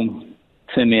back home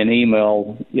send me an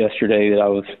email yesterday that I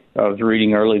was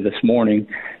reading early this morning.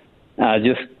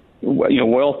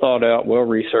 Well thought out, well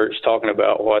researched, talking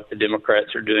about what the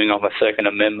Democrats are doing on the Second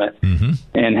Amendment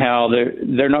and how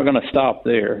they're not going to stop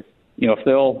there. If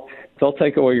they'll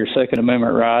take away your Second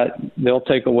Amendment right, they'll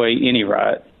take away any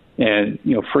right. And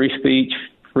free speech,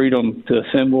 freedom to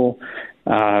assemble,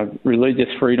 religious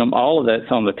freedom, all of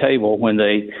that's on the table when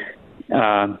they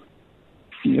come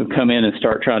in and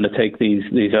start trying to take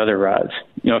these other rights.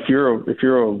 If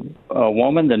you're a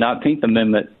woman, the 19th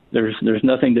Amendment, there's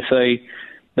nothing to say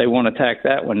they won't attack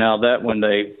that one. Now that one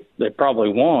they probably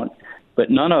won't, but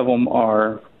none of them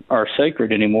are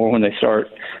sacred anymore when they start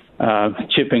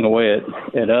chipping away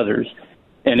at others.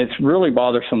 And it's really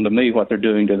bothersome to me what they're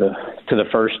doing to the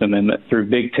First Amendment through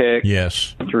big tech,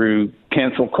 yes, through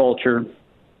cancel culture.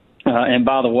 And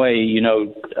by the way,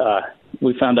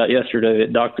 we found out yesterday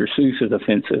that Dr. Seuss is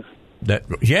offensive.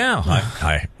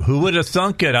 Who would have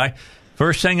thunk it?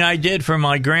 First thing I did for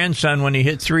my grandson when he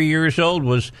hit 3 years old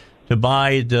was to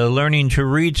buy the Learning to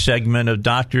Read segment of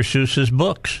Dr. Seuss's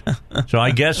books. So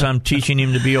I guess I'm teaching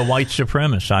him to be a white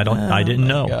supremacist. I didn't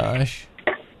know. Gosh.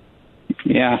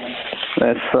 Yeah,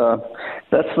 that's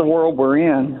the world we're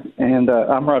in, and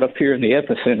I'm right up here in the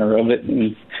epicenter of it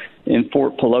in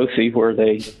Fort Pelosi, where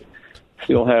they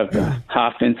still have the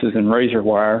high fences and razor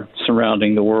wire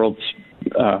surrounding the world's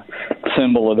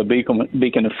symbol of the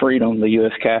beacon of freedom, the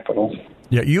U.S. Capitol.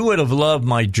 Yeah, you would have loved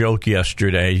my joke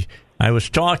yesterday. I was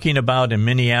talking about in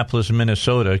Minneapolis,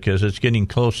 Minnesota, because it's getting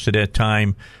close to that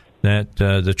time that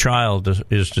the trial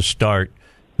is to start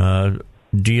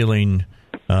dealing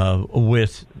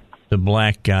with the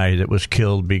black guy that was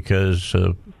killed because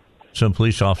some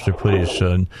police officer put his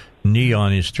knee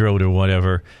on his throat or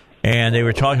whatever. And they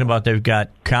were talking about they've got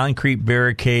concrete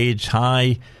barricades,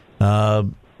 high,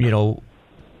 metal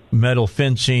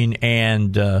fencing,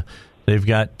 and they've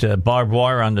got barbed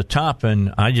wire on the top.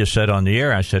 And I just said on the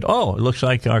air, I said, "Oh, it looks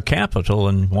like our Capitol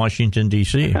in Washington,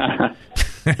 D.C."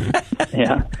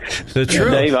 Yeah, the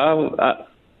truth. Dave,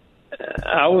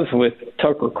 I was with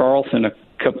Tucker Carlson a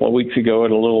couple of weeks ago at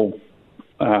a little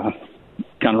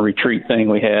kind of retreat thing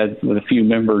we had with a few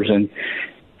members, and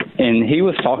he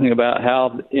was talking about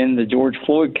how in the George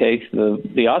Floyd case,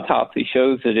 the autopsy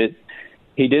shows that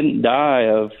he didn't die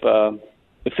of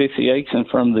asphyxiation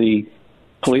from the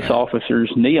police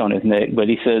officer's knee on his neck, but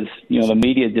he says, the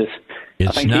media just...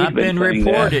 It's not been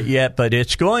reported yet, but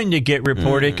it's going to get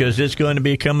reported because it's going to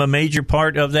become a major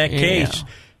part of that case.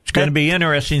 It's going to be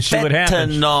interesting to see what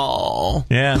happens.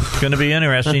 Yeah, it's going to be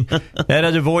interesting. That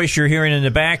other voice you're hearing in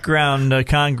the background,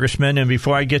 Congressman, and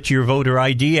before I get to your Voter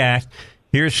ID Act,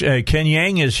 here's Ken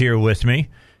Yang is here with me,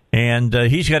 and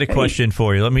he's got a question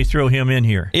for you. Let me throw him in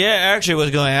here. Yeah, I actually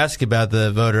was going to ask about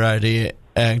the Voter ID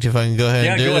Act, if I can go ahead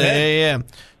and do that. Ahead. Yeah.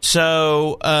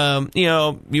 So,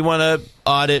 you want to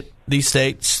audit these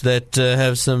states that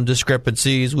have some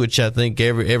discrepancies, which I think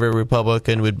every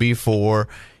Republican would be for.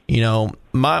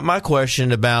 My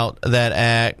question about that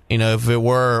act, if it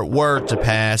were to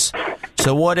pass,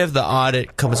 so what if the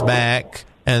audit comes back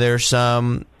and there's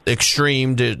some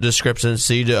extreme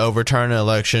discrepancy to overturn an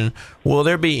election? Will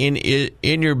there be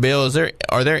in your bill?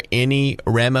 Are there any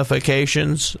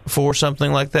ramifications for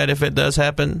something like that if it does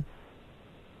happen?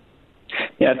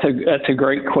 Yeah, that's a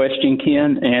great question,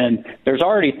 Ken. And there's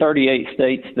already 38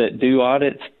 states that do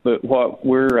audits, but what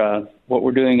we're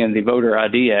doing in the Voter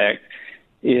ID Act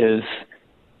is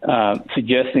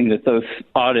suggesting that those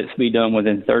audits be done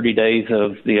within 30 days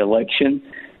of the election,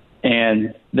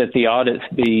 and that the audits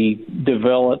be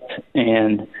developed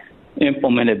and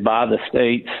implemented by the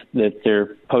states, that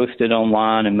they're posted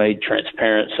online and made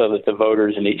transparent so that the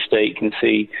voters in each state can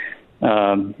see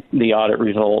the audit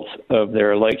results of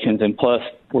their elections. And plus,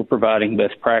 we're providing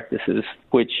best practices,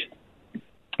 which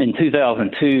in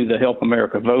 2002, the Help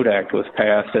America Vote Act was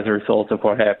passed as a result of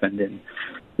what happened in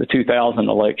the 2000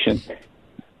 election.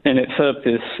 And it set up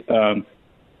this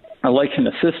election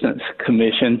assistance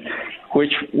commission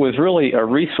which was really a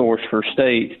resource for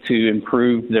states to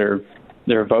improve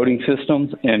their voting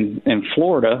systems. And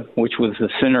Florida, which was the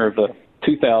center of the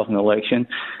 2000 election,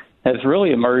 has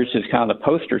really emerged as kind of the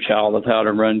poster child of how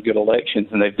to run good elections.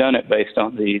 And they've done it based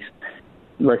on these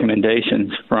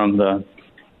recommendations from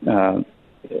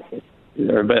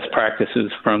their best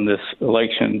practices from this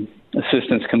Election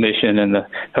Assistance Commission and the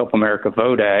Help America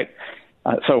Vote Act.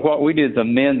 So what we did is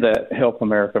amend that Help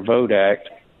America Vote Act.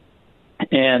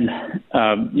 And,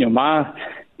 my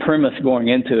premise going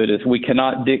into it is we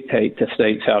cannot dictate to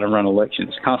states how to run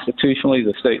elections. Constitutionally,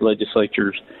 the state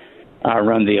legislatures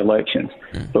run the elections.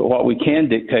 But what we can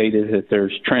dictate is that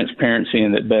there's transparency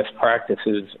and that best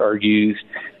practices are used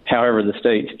however the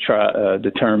states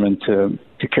determine to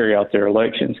carry out their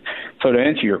elections. So to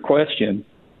answer your question,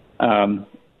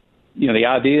 the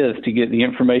idea is to get the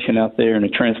information out there in a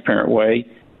transparent way,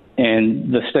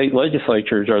 and the state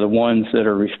legislatures are the ones that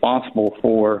are responsible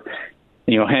for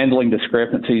handling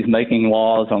discrepancies, making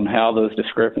laws on how those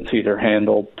discrepancies are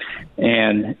handled.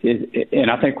 And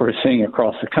I think we're seeing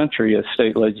across the country as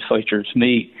state legislatures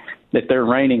meet that they're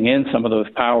reining in some of those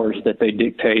powers that they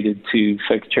dictated to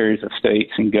secretaries of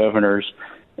states and governors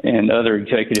and other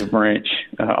executive branch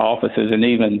offices. And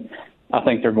even I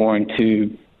think they're going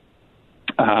to,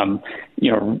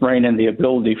 rein in the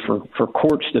ability for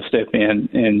courts to step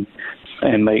in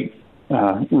and make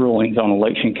rulings on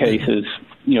election cases,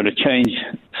 to change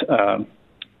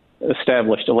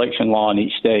established election law in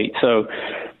each state. So,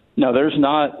 no, there's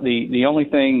not the only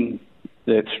thing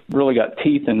that's really got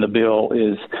teeth in the bill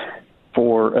is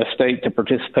for a state to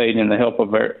participate in the Help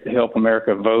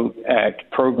America Vote Act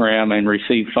program and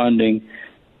receive funding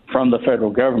from the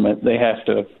federal government. They have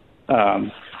to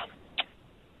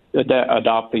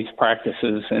adopt these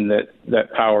practices, and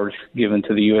that power is given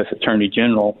to the U.S. Attorney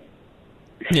General.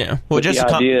 Yeah. Well, but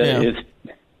the idea is.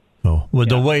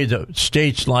 The way the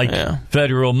states like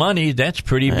federal money, that's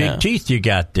pretty big teeth you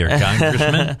got there,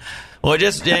 Congressman. Well,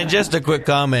 just a quick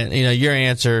comment. Your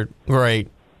answer, great.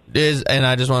 And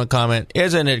I just want to comment,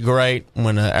 isn't it great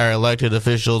when our elected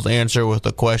officials answer with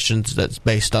the questions that's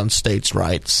based on states'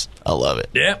 rights? I love it.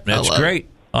 Yeah, that's great.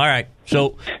 All right.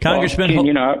 So, Congressman,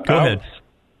 go ahead.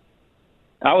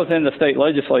 I was in the state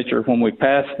legislature when we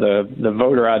passed the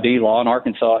voter ID law, and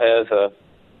Arkansas has a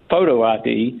photo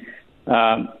ID.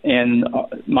 And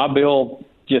my bill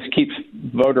just keeps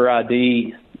voter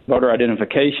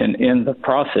identification in the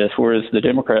process, whereas the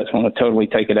Democrats want to totally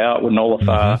take it out, would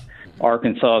nullify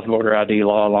Arkansas's voter ID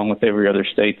law along with every other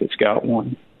state that's got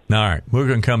one. All right. We're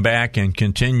going to come back and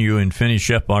continue and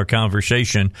finish up our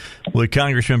conversation with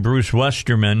Congressman Bruce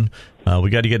Westerman. We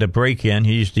got to get a break in.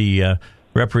 He's the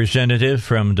representative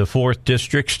from the 4th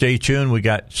District. Stay tuned. We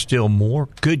got still more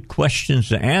good questions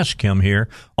to ask him here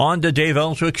on the Dave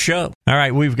Elswick Show. All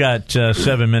right, we've got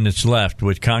 7 minutes left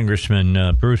with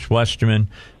Congressman Bruce Westerman,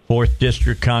 4th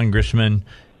District Congressman.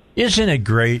 Isn't it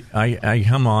great? I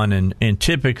come on, and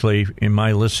typically in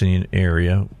my listening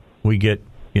area, we get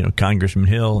Congressman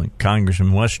Hill and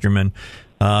Congressman Westerman.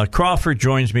 Crawford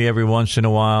joins me every once in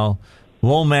a while.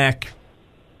 Womack,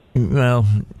 well,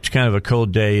 it's kind of a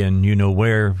cold day, and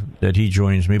where that he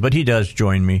joins me, but he does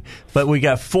join me. But we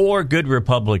got 4 good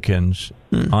Republicans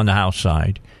on the House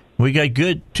side. We got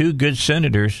two good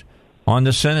senators on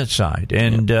the Senate side,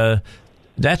 and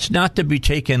that's not to be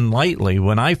taken lightly.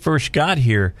 When I first got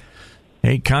here,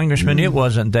 hey, Congressman, it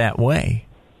wasn't that way.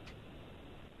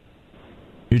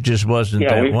 It just wasn't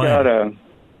that way.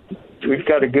 We've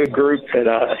got a good group that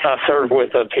I serve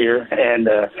with up here, and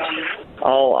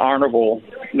all honorable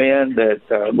men that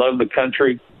love the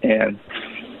country. And,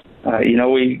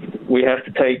 we have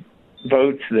to take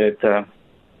votes that,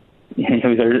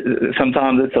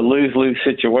 sometimes it's a lose-lose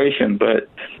situation, but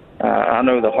I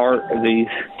know the heart of these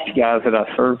guys that I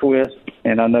serve with,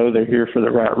 and I know they're here for the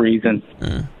right reason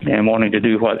and wanting to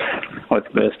do what's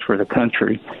best for the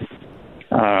country.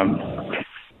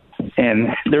 And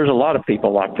there's a lot of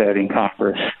people like that in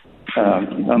Congress.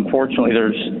 Unfortunately,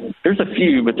 there's a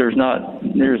few, but there's not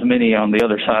near as many on the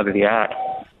other side of the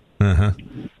aisle.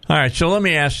 All right, so let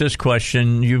me ask this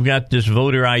question. You've got this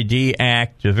Voter ID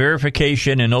Act, the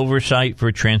verification and oversight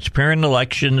for transparent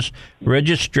elections,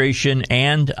 registration,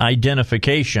 and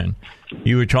identification.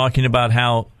 You were talking about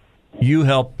how you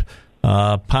helped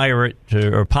pilot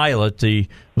the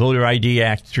Voter ID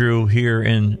Act through here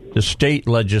in the state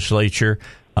legislature.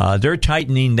 They're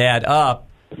tightening that up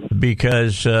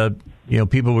because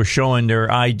people were showing their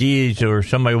IDs, or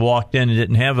somebody walked in and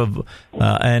didn't have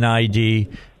an ID.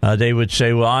 They would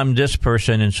say, well, I'm this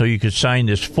person, and so you could sign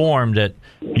this form that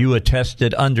you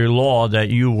attested under law that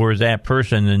you were that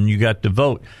person and you got the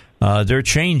vote. They're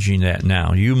changing that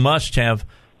now. You must have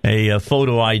a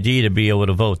photo ID to be able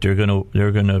to vote. They're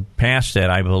going to pass that,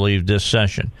 I believe, this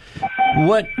session.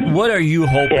 What are you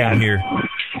hoping here?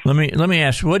 Let me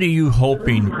ask. What are you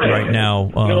hoping right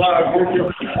now,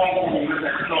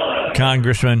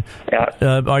 Congressman?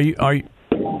 Are you?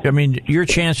 I mean, your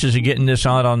chances of getting this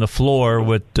out on the floor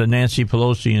with Nancy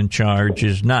Pelosi in charge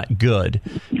is not good.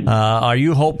 Are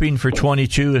you hoping for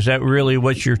 22? Is that really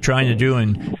what you're trying to do,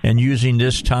 and using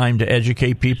this time to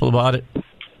educate people about it?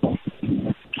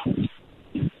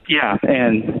 Yeah,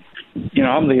 and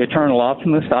I'm the eternal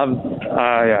optimist.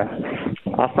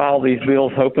 I filed these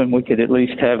bills hoping we could at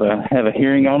least have a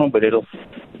hearing on them, but it'll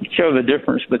show the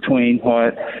difference between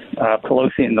what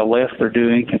Pelosi and the left are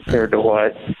doing compared to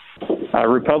what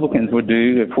Republicans would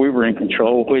do if we were in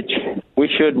control, which we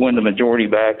should win the majority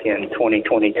back in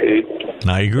 2022.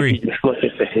 I agree. If you just look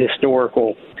at the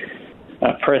historical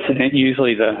precedent.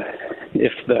 Usually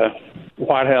if the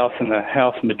White House and the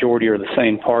House majority are the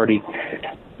same party,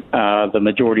 the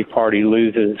majority party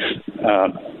loses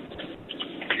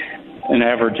an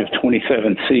average of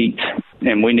 27 seats,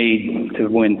 and we need to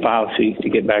win 5 seats to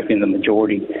get back in the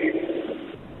majority.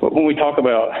 But when we talk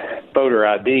about voter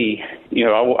ID,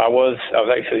 I was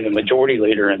actually the majority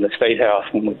leader in the State House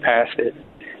when we passed it.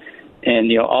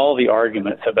 And, all the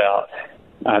arguments about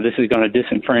this is going to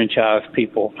disenfranchise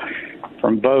people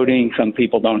from voting. Some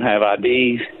people don't have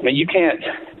IDs. I mean, you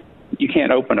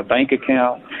can't open a bank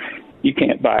account. You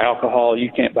can't buy alcohol.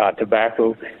 You can't buy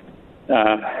tobacco.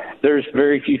 There's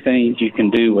very few things you can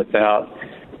do without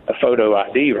a photo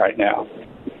ID right now.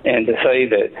 And to say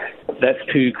that that's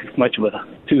too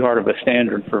hard of a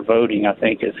standard for voting, I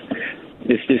think is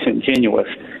disingenuous.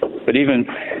 But even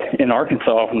in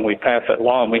Arkansas, when we passed that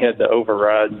law and we had to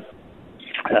override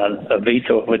a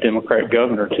veto of a Democrat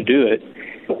governor to do it,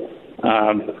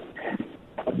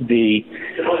 the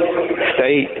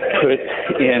state put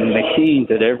in machines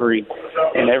in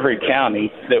every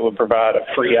county that would provide a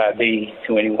free ID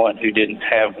to anyone who didn't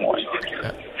have one.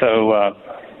 So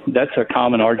that's a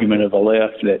common argument of the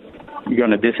left, that you're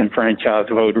going to disenfranchise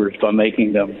voters by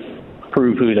making them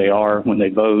prove who they are when they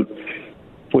vote,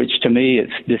 which to me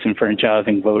it's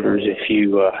disenfranchising voters if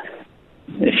you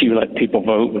let people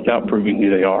vote without proving who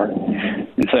they are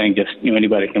and saying just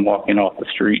anybody can walk in off the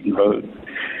street and vote.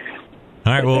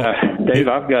 All right, well, Dave,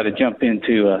 I've got to jump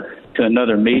into to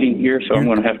another meeting here, so I'm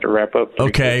going to have to wrap up.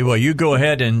 Okay, well, you go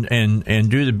ahead and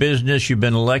do the business you've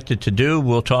been elected to do.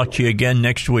 We'll talk to you again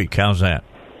next week. How's that?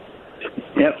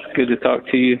 Yep, good to talk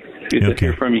to you. Good to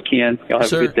hear from you, Ken. Y'all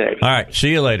have a good day. All right, see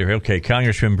you later. Okay,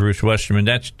 Congressman Bruce Westerman,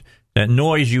 that's that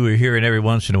noise you were hearing every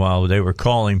once in a while. They were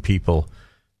calling people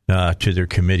to their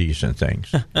committees and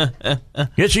things.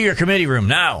 Get to your committee room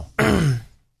now.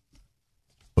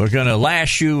 We're going to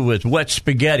lash you with wet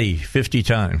spaghetti 50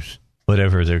 times.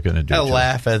 Whatever they're going to do. I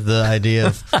laugh at the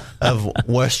idea of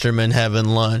Westerman having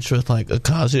lunch with like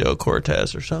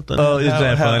Ocasio-Cortez or something. Oh, is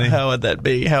that funny? How would that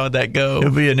be? How would that go? It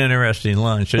would be an interesting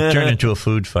lunch. It turned into a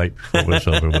food fight before it was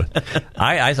over with.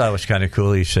 I thought it was kind of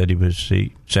cool. He said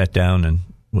he sat down and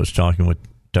was talking with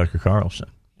Tucker Carlson.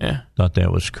 Yeah. Thought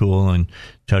that was cool. And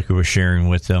Tucker was sharing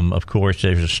with them. Of course,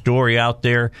 there's a story out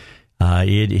there.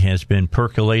 It has been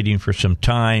percolating for some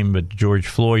time, but the George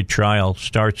Floyd trial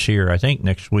starts here, I think,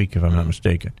 next week, if I'm not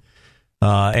mistaken.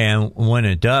 And when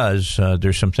it does,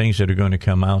 there's some things that are going to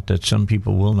come out that some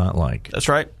people will not like. That's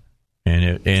right.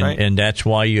 And that's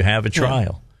why you have a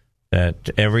trial,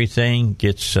 that everything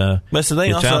gets out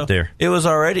there. It was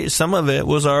already, some of it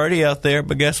was already out there,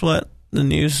 but guess what? The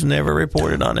news never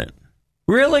reported on it.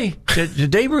 Really?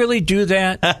 Did they really do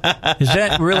that? Is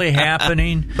that really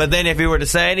happening? But then if you were to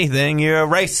say anything, you're a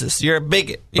racist. You're a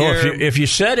bigot. If you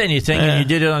said anything and you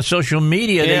did it on social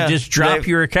media, they just drop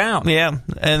your account. Yeah,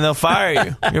 and they'll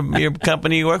fire you. Your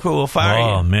company you work for will fire you.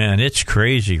 Oh, man, it's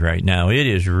crazy right now. It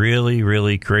is really,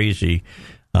 really crazy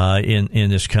in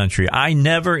this country. I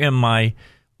never in my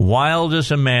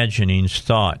wildest imaginings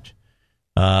thought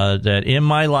that in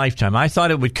my lifetime, I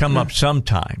thought it would come up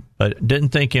sometime, but didn't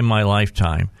think in my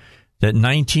lifetime that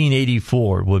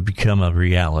 1984 would become a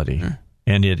reality.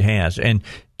 And it has. And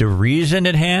the reason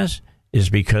it has is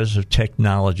because of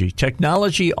technology.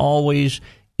 Technology always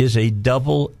is a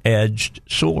double-edged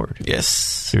sword.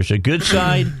 Yes. There's a good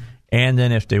side, and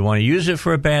then if they want to use it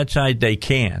for a bad side, they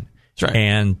can. That's right.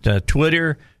 And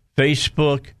Twitter,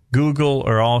 Facebook, Google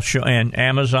are all and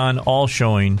Amazon all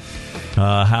showing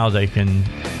how they can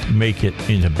make it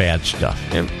into bad stuff.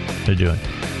 Yep. They're doing.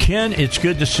 Ken, it's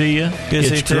good to see you.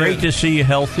 It's great to see you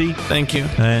healthy. Thank you.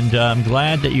 And I'm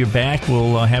glad that you're back.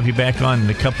 We'll have you back on in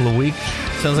a couple of weeks.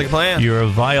 Sounds like a plan. You're a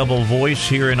viable voice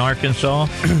here in Arkansas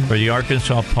for the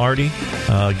Arkansas Party,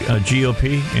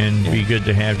 GOP, and be good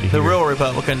to have you here. The real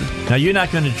Republican. Now, you're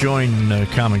not going to join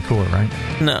Common Core, right?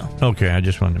 No. Okay, I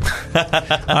just wanted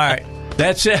to. All right,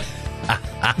 that's it.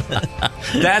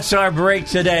 That's our break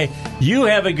today. You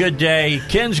have a good day.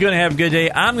 Ken's going to have a good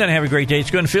day. I'm going to have a great day. It's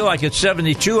going to feel like it's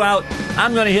 72 out.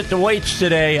 I'm going to hit the weights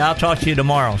today. I'll talk to you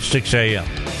tomorrow, 6 a.m.